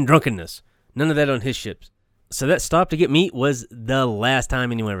swearing and drunkenness. None of that on his ships. So that stop to get meat was the last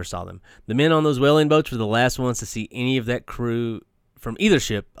time anyone ever saw them. The men on those whaling boats were the last ones to see any of that crew from either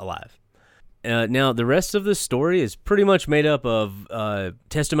ship alive. Now, the rest of the story is pretty much made up of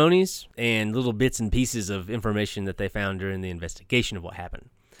testimonies and little bits and pieces of information that they found during the investigation of what happened.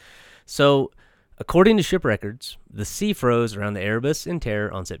 So, according to ship records, the sea froze around the Erebus and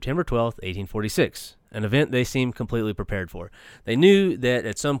Terror on September 12th, 1846, an event they seemed completely prepared for. They knew that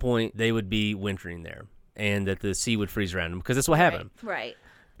at some point they would be wintering there and that the sea would freeze around them because that's what happened. Right.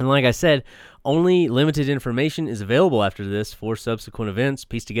 And like I said, only limited information is available after this for subsequent events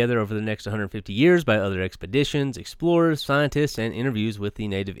pieced together over the next 150 years by other expeditions, explorers, scientists, and interviews with the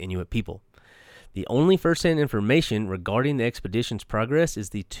native Inuit people. The only first-hand information regarding the expedition's progress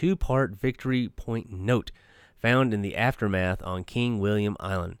is the 2-part Victory Point note found in the aftermath on King William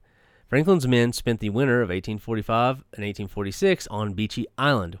Island. Franklin's men spent the winter of 1845 and 1846 on Beechey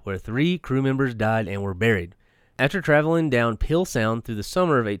Island, where 3 crew members died and were buried. After traveling down Peel Sound through the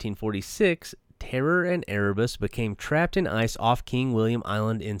summer of 1846, Terror and Erebus became trapped in ice off King William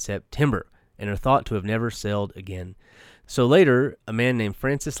Island in September and are thought to have never sailed again. So later, a man named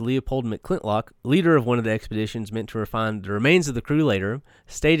Francis Leopold McClintock, leader of one of the expeditions meant to find the remains of the crew later,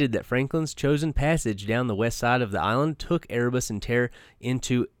 stated that Franklin's chosen passage down the west side of the island took Erebus and Terror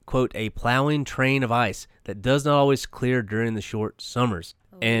into, quote, a plowing train of ice that does not always clear during the short summers.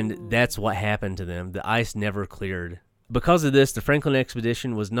 And that's what happened to them. The ice never cleared. Because of this, the Franklin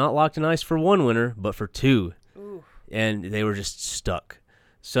expedition was not locked in ice for one winter, but for 2. Ooh. And they were just stuck.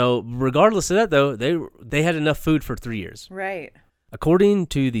 So regardless of that, though, they had enough food for 3 years. Right. According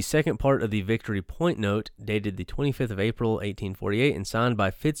to the second part of the Victory Point note, dated the 25th of April, 1848, and signed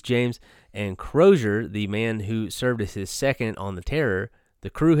by Fitzjames and Crozier, the man who served as his second on the Terror, the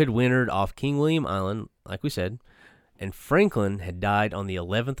crew had wintered off King William Island, like we said, and Franklin had died on the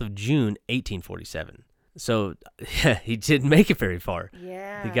 11th of June, 1847. So, yeah, he didn't make it very far.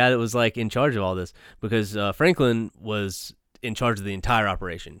 Yeah. The guy that was, in charge of all this, because Franklin was in charge of the entire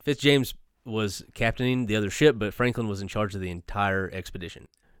operation. Fitzjames was captaining the other ship, but Franklin was in charge of the entire expedition.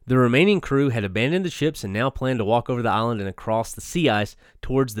 The remaining crew had abandoned the ships and now planned to walk over the island and across the sea ice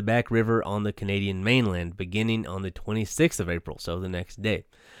towards the back river on the Canadian mainland, beginning on the 26th of April, so the next day.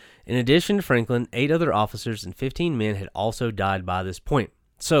 In addition to Franklin, 8 other officers and 15 men had also died by this point.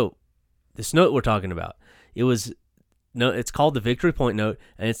 So, this note we're talking about, it's called the Victory Point Note,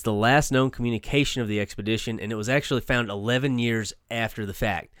 and it's the last known communication of the expedition, and it was actually found 11 years after the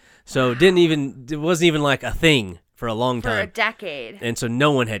fact. So it wasn't even like a thing for a long time. For a decade. And so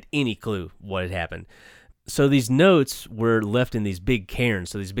no one had any clue what had happened. So these notes were left in these big cairns,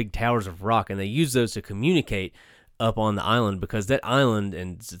 so these big towers of rock, and they used those to communicate up on the island, because that island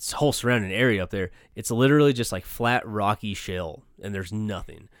and its whole surrounding area up there, it's literally just like flat rocky shell and there's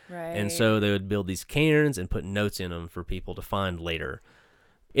nothing. Right. And so they would build these cairns and put notes in them for people to find later.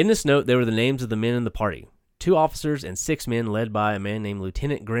 In this note, there were the names of the men in the party, 2 officers and 6 men led by a man named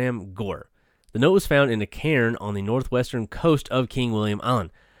Lieutenant Graham Gore. The note was found in a cairn on the northwestern coast of King William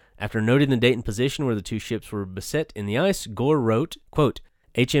Island. After noting the date and position where the 2 ships were beset in the ice, Gore wrote, quote,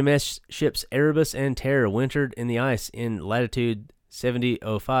 HMS ships Erebus and Terror wintered in the ice in latitude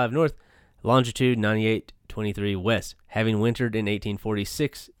 70.05 north, longitude 98.23 west, having wintered in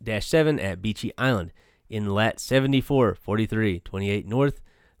 1846-7 at Beechy Island in lat 74.43.28 north,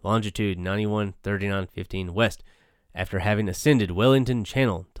 longitude 91.39.15 west, after having ascended Wellington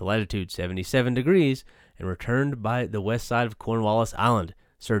Channel to latitude 77 degrees and returned by the west side of Cornwallis Island.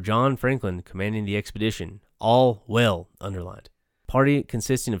 Sir John Franklin commanding the expedition. All well underlined. Party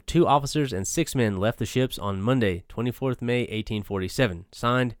consisting of 2 officers and 6 men left the ships on Monday, 24th May 1847.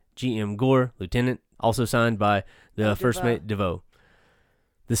 Signed, G.M. Gore, Lieutenant. Also signed by the First Mate DeVoe.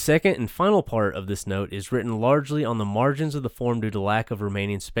 The second and final part of this note is written largely on the margins of the form due to lack of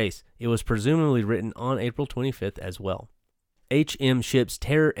remaining space. It was presumably written on April 25th as well. HM ships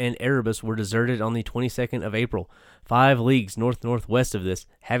Terror and Erebus were deserted on the 22nd of April, 5 leagues north-northwest of this,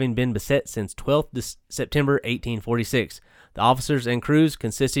 having been beset since 12th September 1846. The officers and crews,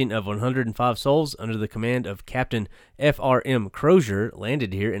 consisting of 105 souls under the command of Captain F.R.M. Crozier,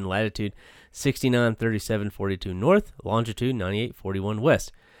 landed here in latitude 69.37.42 north, longitude 98.41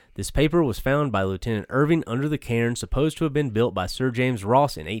 west. This paper was found by Lieutenant Irving under the cairn supposed to have been built by Sir James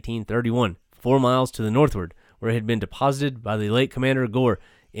Ross in 1831, 4 miles to the northward, where it had been deposited by the late Commander Gore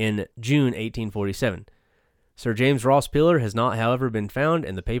in June 1847. Sir James Ross Pillar has not, however, been found,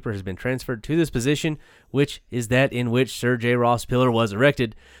 and the paper has been transferred to this position, which is that in which Sir J. Ross Pillar was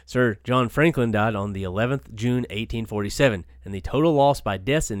erected. Sir John Franklin died on the 11th June 1847, and the total loss by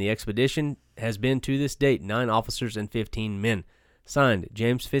deaths in the expedition has been to this date 9 officers and 15 men. Signed,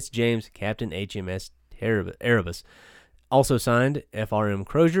 James Fitzjames, Captain HMS Erebus. Also signed, F.R.M.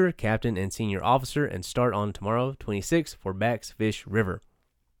 Crozier, Captain and Senior Officer, and start on tomorrow, 26, for Back's Fish River.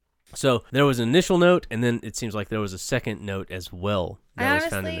 So there was an initial note, and then it seems like there was a second note as well.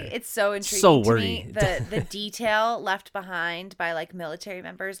 Honestly, it's so intriguing so to me, the detail left behind by like military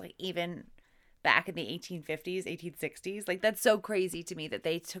members, like even back in the 1850s, 1860s. Like that's so crazy to me that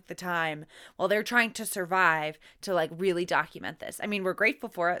they took the time while they're trying to survive to like really document this. I mean, we're grateful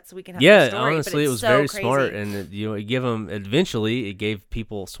for it, so we can have the story. Honestly, but it was so very crazy. smart, and it give them eventually it gave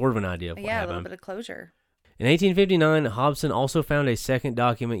people sort of an idea of what happened. A little bit of closure. In 1859, Hobson also found a second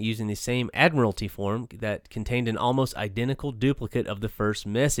document using the same Admiralty form that contained an almost identical duplicate of the first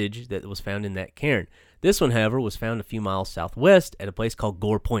message that was found in that cairn. This one, however, was found a few miles southwest at a place called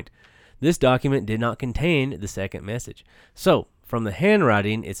Gore Point. This document did not contain the second message. So, from the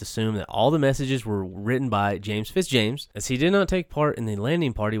handwriting, it's assumed that all the messages were written by James Fitzjames. As he did not take part in the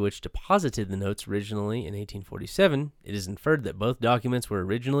landing party which deposited the notes originally in 1847, it is inferred that both documents were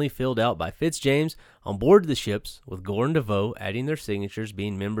originally filled out by Fitzjames on board the ships, with Gore and DeVoe adding their signatures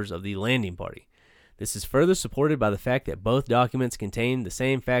being members of the landing party. This is further supported by the fact that both documents contain the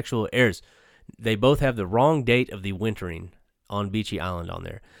same factual errors. They both have the wrong date of the wintering on Beechy Island on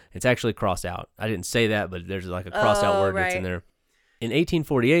there. It's actually crossed out. I didn't say that, but there's like a crossed out word that's in there. In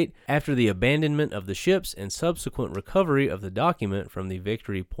 1848, after the abandonment of the ships and subsequent recovery of the document from the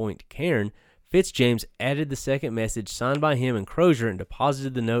Victory Point cairn, Fitzjames added the second message signed by him and Crozier and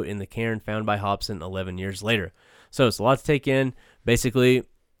deposited the note in the cairn found by Hobson 11 years later. So it's a lot to take in. Basically,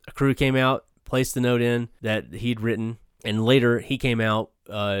 a crew came out, placed the note in that he'd written, and later he came out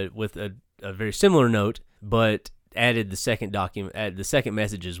with a very similar note, but added the second document, added the second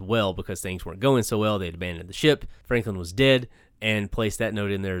message as well because things weren't going so well. They had abandoned the ship. Franklin was dead, and placed that note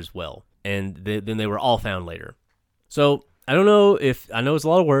in there as well. And then they were all found later. So I don't know I know it's a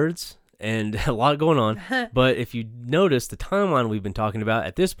lot of words and a lot going on, but if you notice the timeline we've been talking about,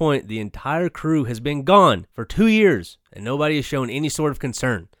 at this point, the entire crew has been gone for 2 years, and nobody has shown any sort of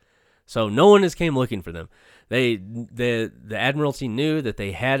concern. So no one has came looking for them. The Admiralty knew that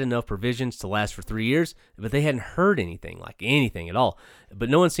they had enough provisions to last for 3 years, but they hadn't heard anything at all.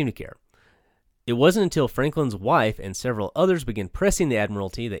 But no one seemed to care. It wasn't until Franklin's wife and several others began pressing the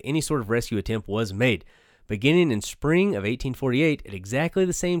Admiralty that any sort of rescue attempt was made. Beginning in spring of 1848, at exactly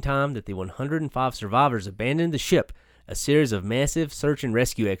the same time that the 105 survivors abandoned the ship, a series of massive search and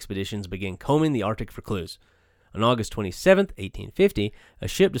rescue expeditions began combing the Arctic for clues. On August 27, 1850, a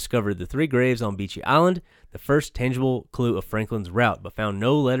ship discovered the 3 graves on Beechy Island, the first tangible clue of Franklin's route, but found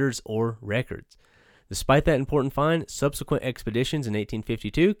no letters or records. Despite that important find, subsequent expeditions in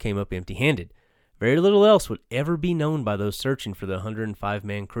 1852 came up empty-handed. Very little else would ever be known by those searching for the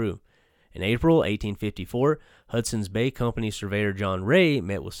 105-man crew. In April 1854, Hudson's Bay Company surveyor John Ray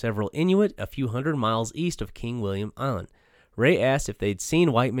met with several Inuit a few hundred miles east of King William Island. Ray asked if they'd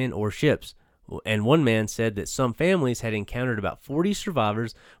seen white men or ships, and one man said that some families had encountered about 40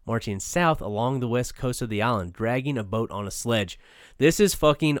 survivors marching south along the west coast of the island, dragging a boat on a sledge. This is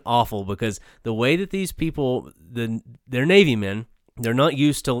fucking awful, because the way that these people, they're Navy men, they're not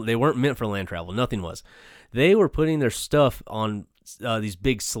used to, they weren't meant for land travel, nothing was. They were putting their stuff on these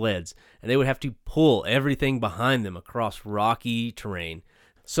big sleds, and they would have to pull everything behind them across rocky terrain.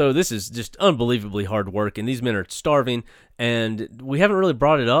 So this is just unbelievably hard work, and these men are starving, and we haven't really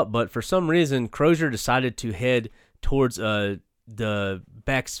brought it up, but for some reason, Crozier decided to head towards the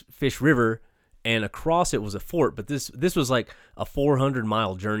Backfish River, and across it was a fort, but this was like a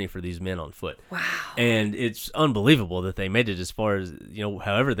 400-mile journey for these men on foot. Wow. And it's unbelievable that they made it as far as,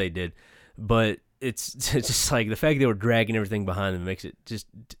 however they did, but it's just like the fact they were dragging everything behind them makes it just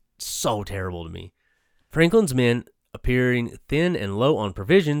so terrible to me. Franklin's men, appearing thin and low on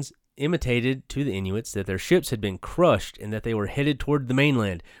provisions, intimated to the Inuits that their ships had been crushed and that they were headed toward the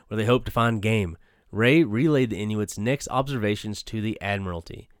mainland, where they hoped to find game. Ray relayed the Inuits' next observations to the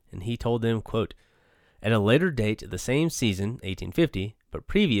Admiralty, and he told them, quote, "At a later date the same season, 1850, but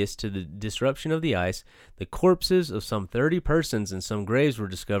previous to the disruption of the ice, the corpses of some 30 persons in some graves were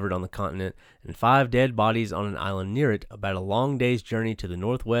discovered on the continent, and 5 dead bodies on an island near it, about a long day's journey to the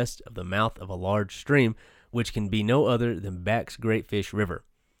northwest of the mouth of a large stream, which can be no other than Back's Great Fish River.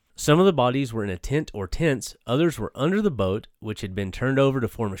 Some of the bodies were in a tent or tents, others were under the boat, which had been turned over to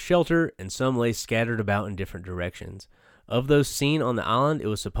form a shelter, and some lay scattered about in different directions. Of those seen on the island, it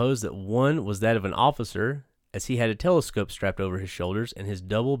was supposed that one was that of an officer, as he had a telescope strapped over his shoulders, and his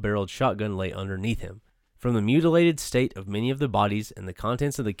double-barreled shotgun lay underneath him. From the mutilated state of many of the bodies and the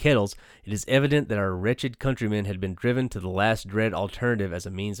contents of the kettles, it is evident that our wretched countrymen had been driven to the last dread alternative as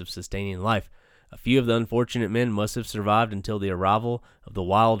a means of sustaining life. A few of the unfortunate men must have survived until the arrival of the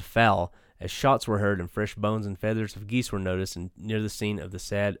wild fowl, as shots were heard and fresh bones and feathers of geese were noticed near the scene of the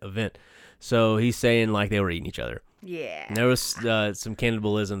sad event." So he's saying like they were eating each other. Yeah. And there was some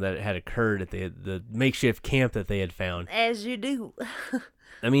cannibalism that had occurred at the makeshift camp that they had found. As you do.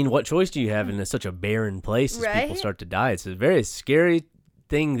 I mean, what choice do you have in such a barren place as Right? people start to die? It's a very scary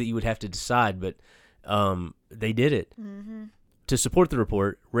thing that you would have to decide, but they did it. Mm-hmm. To support the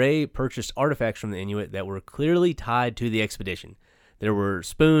report, Ray purchased artifacts from the Inuit that were clearly tied to the expedition. There were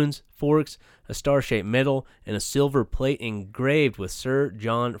spoons, forks, a star-shaped medal, and a silver plate engraved with Sir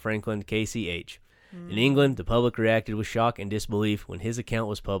John Franklin, K.C.H. In England, the public reacted with shock and disbelief when his account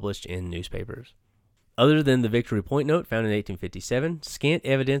was published in newspapers. Other than the Victory Point note found in 1857, scant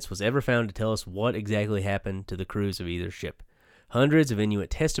evidence was ever found to tell us what exactly happened to the crews of either ship. Hundreds of Inuit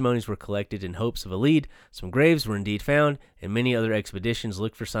testimonies were collected in hopes of a lead, some graves were indeed found, and many other expeditions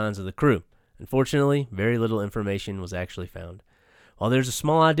looked for signs of the crew. Unfortunately, very little information was actually found. While there's a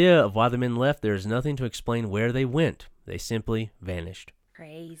small idea of why the men left, there is nothing to explain where they went. They simply vanished.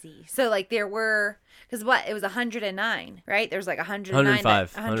 Crazy. So, like, there were, because it was 109, right? There was like 109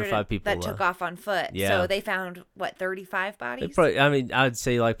 105 people that took off on foot. Yeah. So they found, 35 bodies? I'd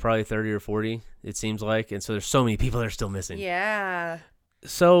say like probably 30 or 40, it seems like. And so there's so many people that are still missing. Yeah.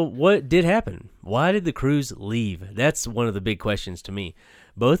 So what did happen? Why did the crews leave? That's one of the big questions to me.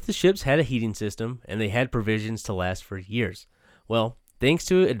 Both the ships had a heating system, and they had provisions to last for years. Well, thanks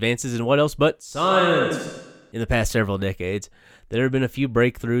to advances in what else but science in the past several decades, there have been a few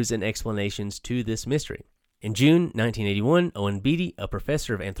breakthroughs and explanations to this mystery. In June 1981, Owen Beatty, a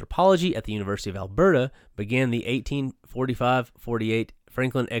professor of anthropology at the University of Alberta, began the 1845-48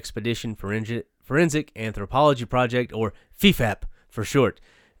 Franklin Expedition Forensic Anthropology Project, or FEFAP for short.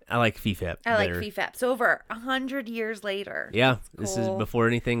 I like FEFAP I like better. FEFAP. So over 100 years later. Yeah, That's This is cool. before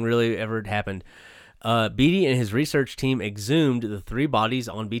anything really ever happened. Beatty and his research team exhumed the 3 bodies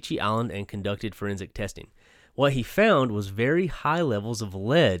on Beechy Island and conducted forensic testing. What he found was very high levels of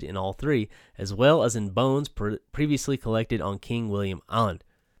lead in all 3, as well as in bones previously collected on King William Island.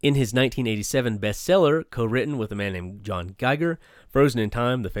 In his 1987 bestseller, co-written with a man named John Geiger, Frozen in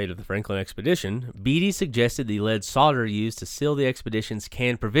Time, The Fate of the Franklin Expedition, Beatty suggested the lead solder used to seal the expedition's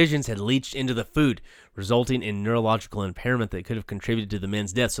canned provisions had leached into the food, resulting in neurological impairment that could have contributed to the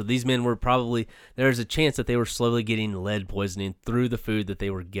men's death. So these men were there's a chance that they were slowly getting lead poisoning through the food that they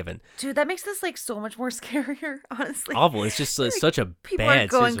were given. Dude, that makes this like so much more scarier, honestly. Awful. It's just such a People bad are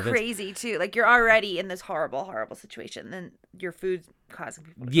going series of events. crazy too. Like, you're already in this horrible, horrible situation, then your food's causing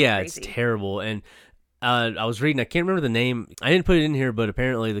people to go Yeah, crazy. it's terrible. And I was reading, I can't remember the name. I didn't put it in here, but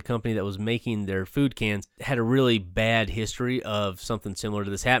apparently the company that was making their food cans had a really bad history of something similar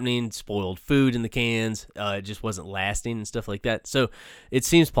to this happening, spoiled food in the cans. It just wasn't lasting and stuff like that. So it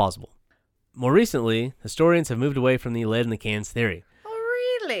seems plausible. More recently, historians have moved away from the lead in the cans theory.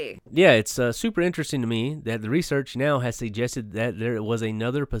 Really? Yeah, it's super interesting to me that the research now has suggested that there was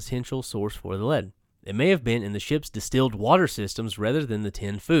another potential source for the lead. It may have been in the ship's distilled water systems rather than the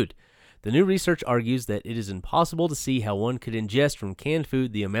tinned food. The new research argues that it is impossible to see how one could ingest from canned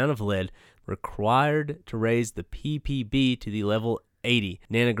food the amount of lead required to raise the ppb to the level 80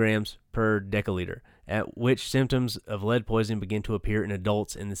 nanograms per deciliter, at which symptoms of lead poisoning begin to appear in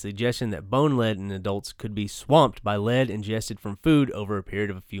adults, and the suggestion that bone lead in adults could be swamped by lead ingested from food over a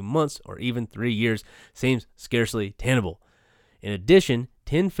period of a few months or even 3 years seems scarcely tenable. In addition,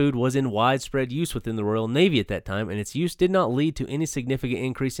 tinned food was in widespread use within the Royal Navy at that time, and its use did not lead to any significant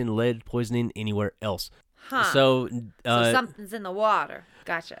increase in lead poisoning anywhere else. Huh. So Something's in the water.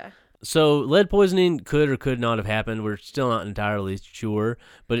 Gotcha. So lead poisoning could or could not have happened. We're still not entirely sure,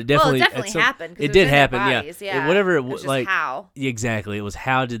 but it definitely happened. It did happen, bodies, yeah. Whatever it was, was like. How? Exactly, it was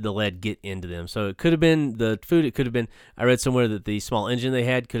how did the lead get into them? So it could have been the food. It could have been. I read somewhere that the small engine they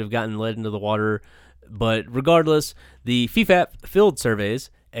had could have gotten lead into the water. But regardless, the FEFAP field surveys,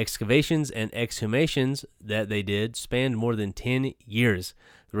 excavations, and exhumations that they did spanned more than 10 years.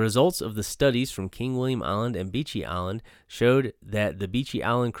 The results of the studies from King William Island and Beechey Island showed that the Beechey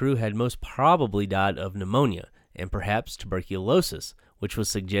Island crew had most probably died of pneumonia and perhaps tuberculosis, which was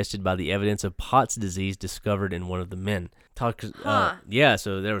suggested by the evidence of Pott's disease discovered in one of the men.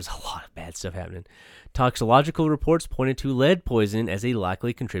 So there was a lot of bad stuff happening. Toxicological reports pointed to lead poisoning as a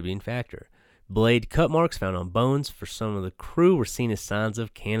likely contributing factor. Blade cut marks found on bones for some of the crew were seen as signs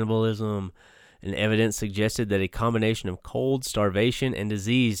of cannibalism, and evidence suggested that a combination of cold, starvation, and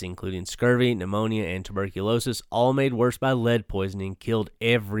disease, including scurvy, pneumonia, and tuberculosis, all made worse by lead poisoning, killed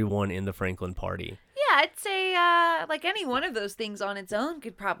everyone in the Franklin party. Yeah, I'd say like any one of those things on its own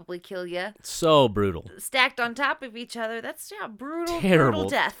could probably kill you. So brutal. Stacked on top of each other, that's brutal, terrible, brutal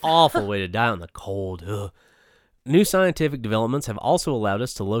death. Awful way to die on the cold. Ugh. New scientific developments have also allowed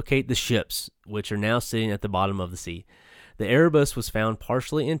us to locate the ships, which are now sitting at the bottom of the sea. The Erebus was found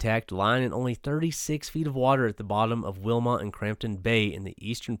partially intact, lying in only 36 feet of water at the bottom of Wilmot and Crampton Bay in the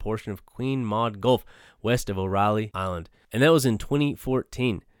eastern portion of Queen Maud Gulf, west of O'Reilly Island. And that was in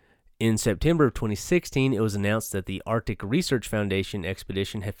 2014. In September of 2016, it was announced that the Arctic Research Foundation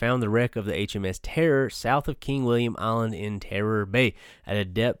expedition had found the wreck of the HMS Terror south of King William Island in Terror Bay at a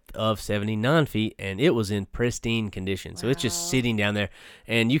depth of 79 feet, and it was in pristine condition. So it's just sitting down there,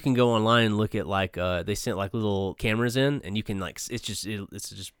 and you can go online and look at they sent little cameras in, and you can it's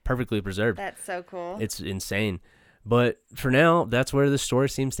just perfectly preserved. That's so cool. It's insane. But for now, that's where the story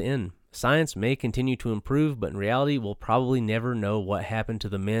seems to end. Science may continue to improve, but in reality, we'll probably never know what happened to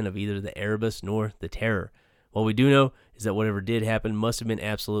the men of either the Erebus nor the Terror. What we do know is that whatever did happen must have been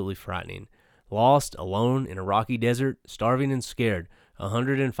absolutely frightening. Lost, alone, in a rocky desert, starving and scared,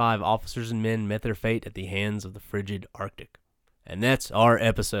 105 officers and men met their fate at the hands of the frigid Arctic. And that's our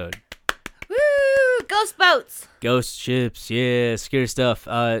episode. Ghost boats. Ghost ships, yeah, scary stuff.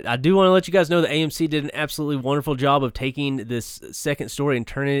 I do want to let you guys know that AMC did an absolutely wonderful job of taking this second story and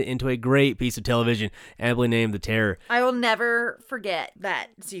turning it into a great piece of television, aptly named The Terror. I will never forget that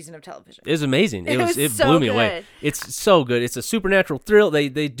season of television. It was amazing. It so blew me good. away. It's so good. It's a supernatural thrill. They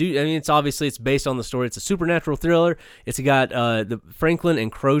do. I mean, it's based on the story. It's a supernatural thriller. It's got the Franklin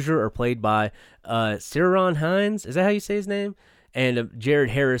and Crozier are played by Ciarán Hinds. Is that how you say his name? And Jared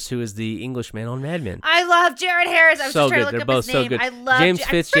Harris, who is the Englishman on Mad Men. I love Jared Harris. I was so just trying good. to They're look both up his so name. good. I love James I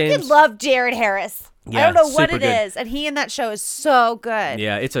Fitzjames. freaking love Jared Harris. Yeah, I don't know what super it good. is, and he in that show is so good.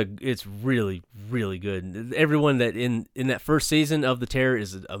 Yeah, it's really, really good. Everyone that in that first season of The Terror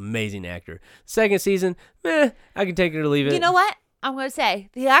is an amazing actor. Second season, I can take it or leave it. You know what? I'm going to say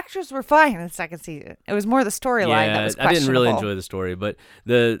the actors were fine in the second season. It was more the storyline that was questionable. I didn't really enjoy the story, but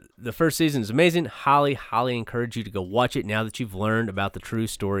the first season is amazing. Highly, highly encourage you to go watch it now that you've learned about the true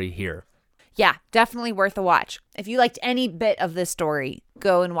story here. Yeah, definitely worth a watch. If you liked any bit of this story,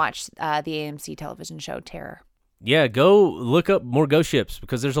 go and watch the AMC television show Terror. Yeah, go look up more ghost ships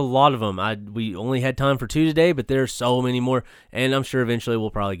because there's a lot of them. We only had time for 2 today, but there are so many more, and I'm sure eventually we'll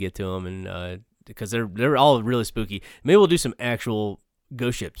probably get to them and. Because they're all really spooky. Maybe we'll do some actual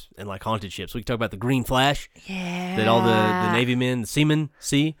ghost ships and haunted ships. We can talk about the Green Flash that all the Navy men, the seamen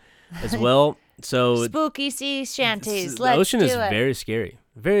see as well. So spooky sea shanties. The ocean is very scary,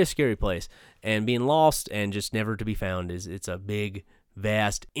 very scary place, and being lost and just never to be found it's a big,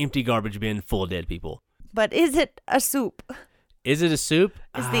 vast, empty garbage bin full of dead people. But is it a soup? Is it a soup?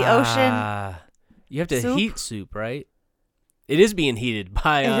 Is the ocean You have to Soup? heat soup, right? It is being heated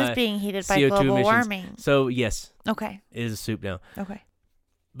by It is being heated by CO2 global emissions. warming. So yes, Okay. it is a soup now. Okay.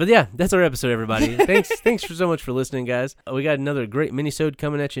 But yeah, that's our episode, everybody. Thanks for so much for listening, guys. We got another great mini-sode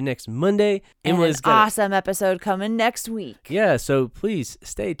coming at you next Monday. And Emily's an got awesome episode coming next week. Yeah, so please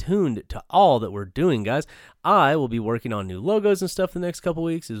stay tuned to all that we're doing, guys. I will be working on new logos and stuff the next couple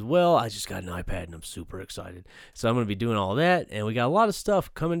weeks as well. I just got an iPad and I'm super excited. So I'm going to be doing all that, and we got a lot of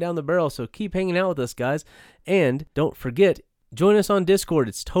stuff coming down the barrel, so keep hanging out with us, guys. And don't forget, join us on Discord.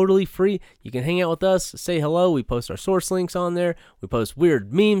 It's totally free. You can hang out with us, say hello. We post our source links on there. We post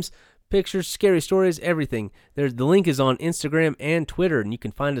weird memes, pictures, scary stories, everything. The link is on Instagram and Twitter, and you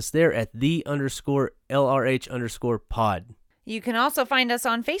can find us there at _LRH_pod. You can also find us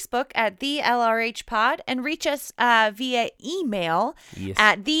on Facebook at the LRH Pod and reach us via email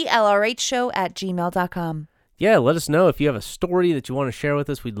at thelrhshow@gmail.com. Yeah, let us know if you have a story that you want to share with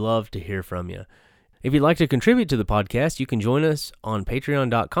us. We'd love to hear from you. If you'd like to contribute to the podcast, you can join us on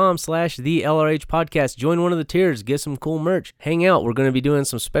patreon.com/thelrh podcast. Join one of the tiers, get some cool merch, hang out. We're going to be doing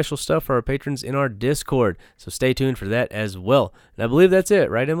some special stuff for our patrons in our Discord, so stay tuned for that as well. And I believe that's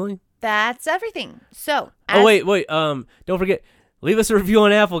it, right, Emily? That's everything. So, wait, don't forget, leave us a review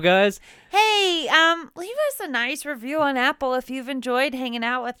on Apple, guys. Hey, leave us a nice review on Apple if you've enjoyed hanging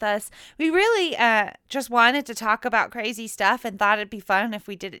out with us. We really just wanted to talk about crazy stuff and thought it'd be fun if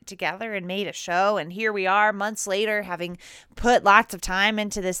we did it together and made a show. And here we are months later, having put lots of time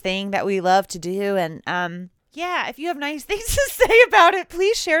into this thing that we love to do. And yeah, if you have nice things to say about it,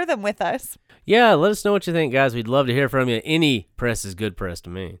 please share them with us. Yeah, let us know what you think, guys. We'd love to hear from you. Any press is good press to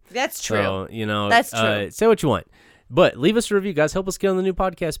me. That's true. So, That's true. Say what you want. But leave us a review, guys. Help us get on the new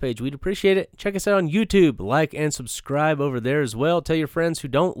podcast page. We'd appreciate it. Check us out on YouTube. Like and subscribe over there as well. Tell your friends who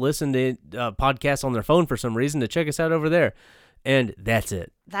don't listen to podcasts on their phone for some reason to check us out over there. And that's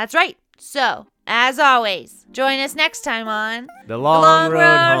it. That's right. So, as always, join us next time on The Long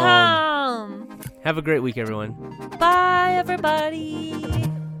Road Home. Have a great week, everyone. Bye, everybody.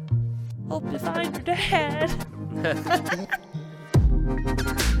 Hope you find your dad.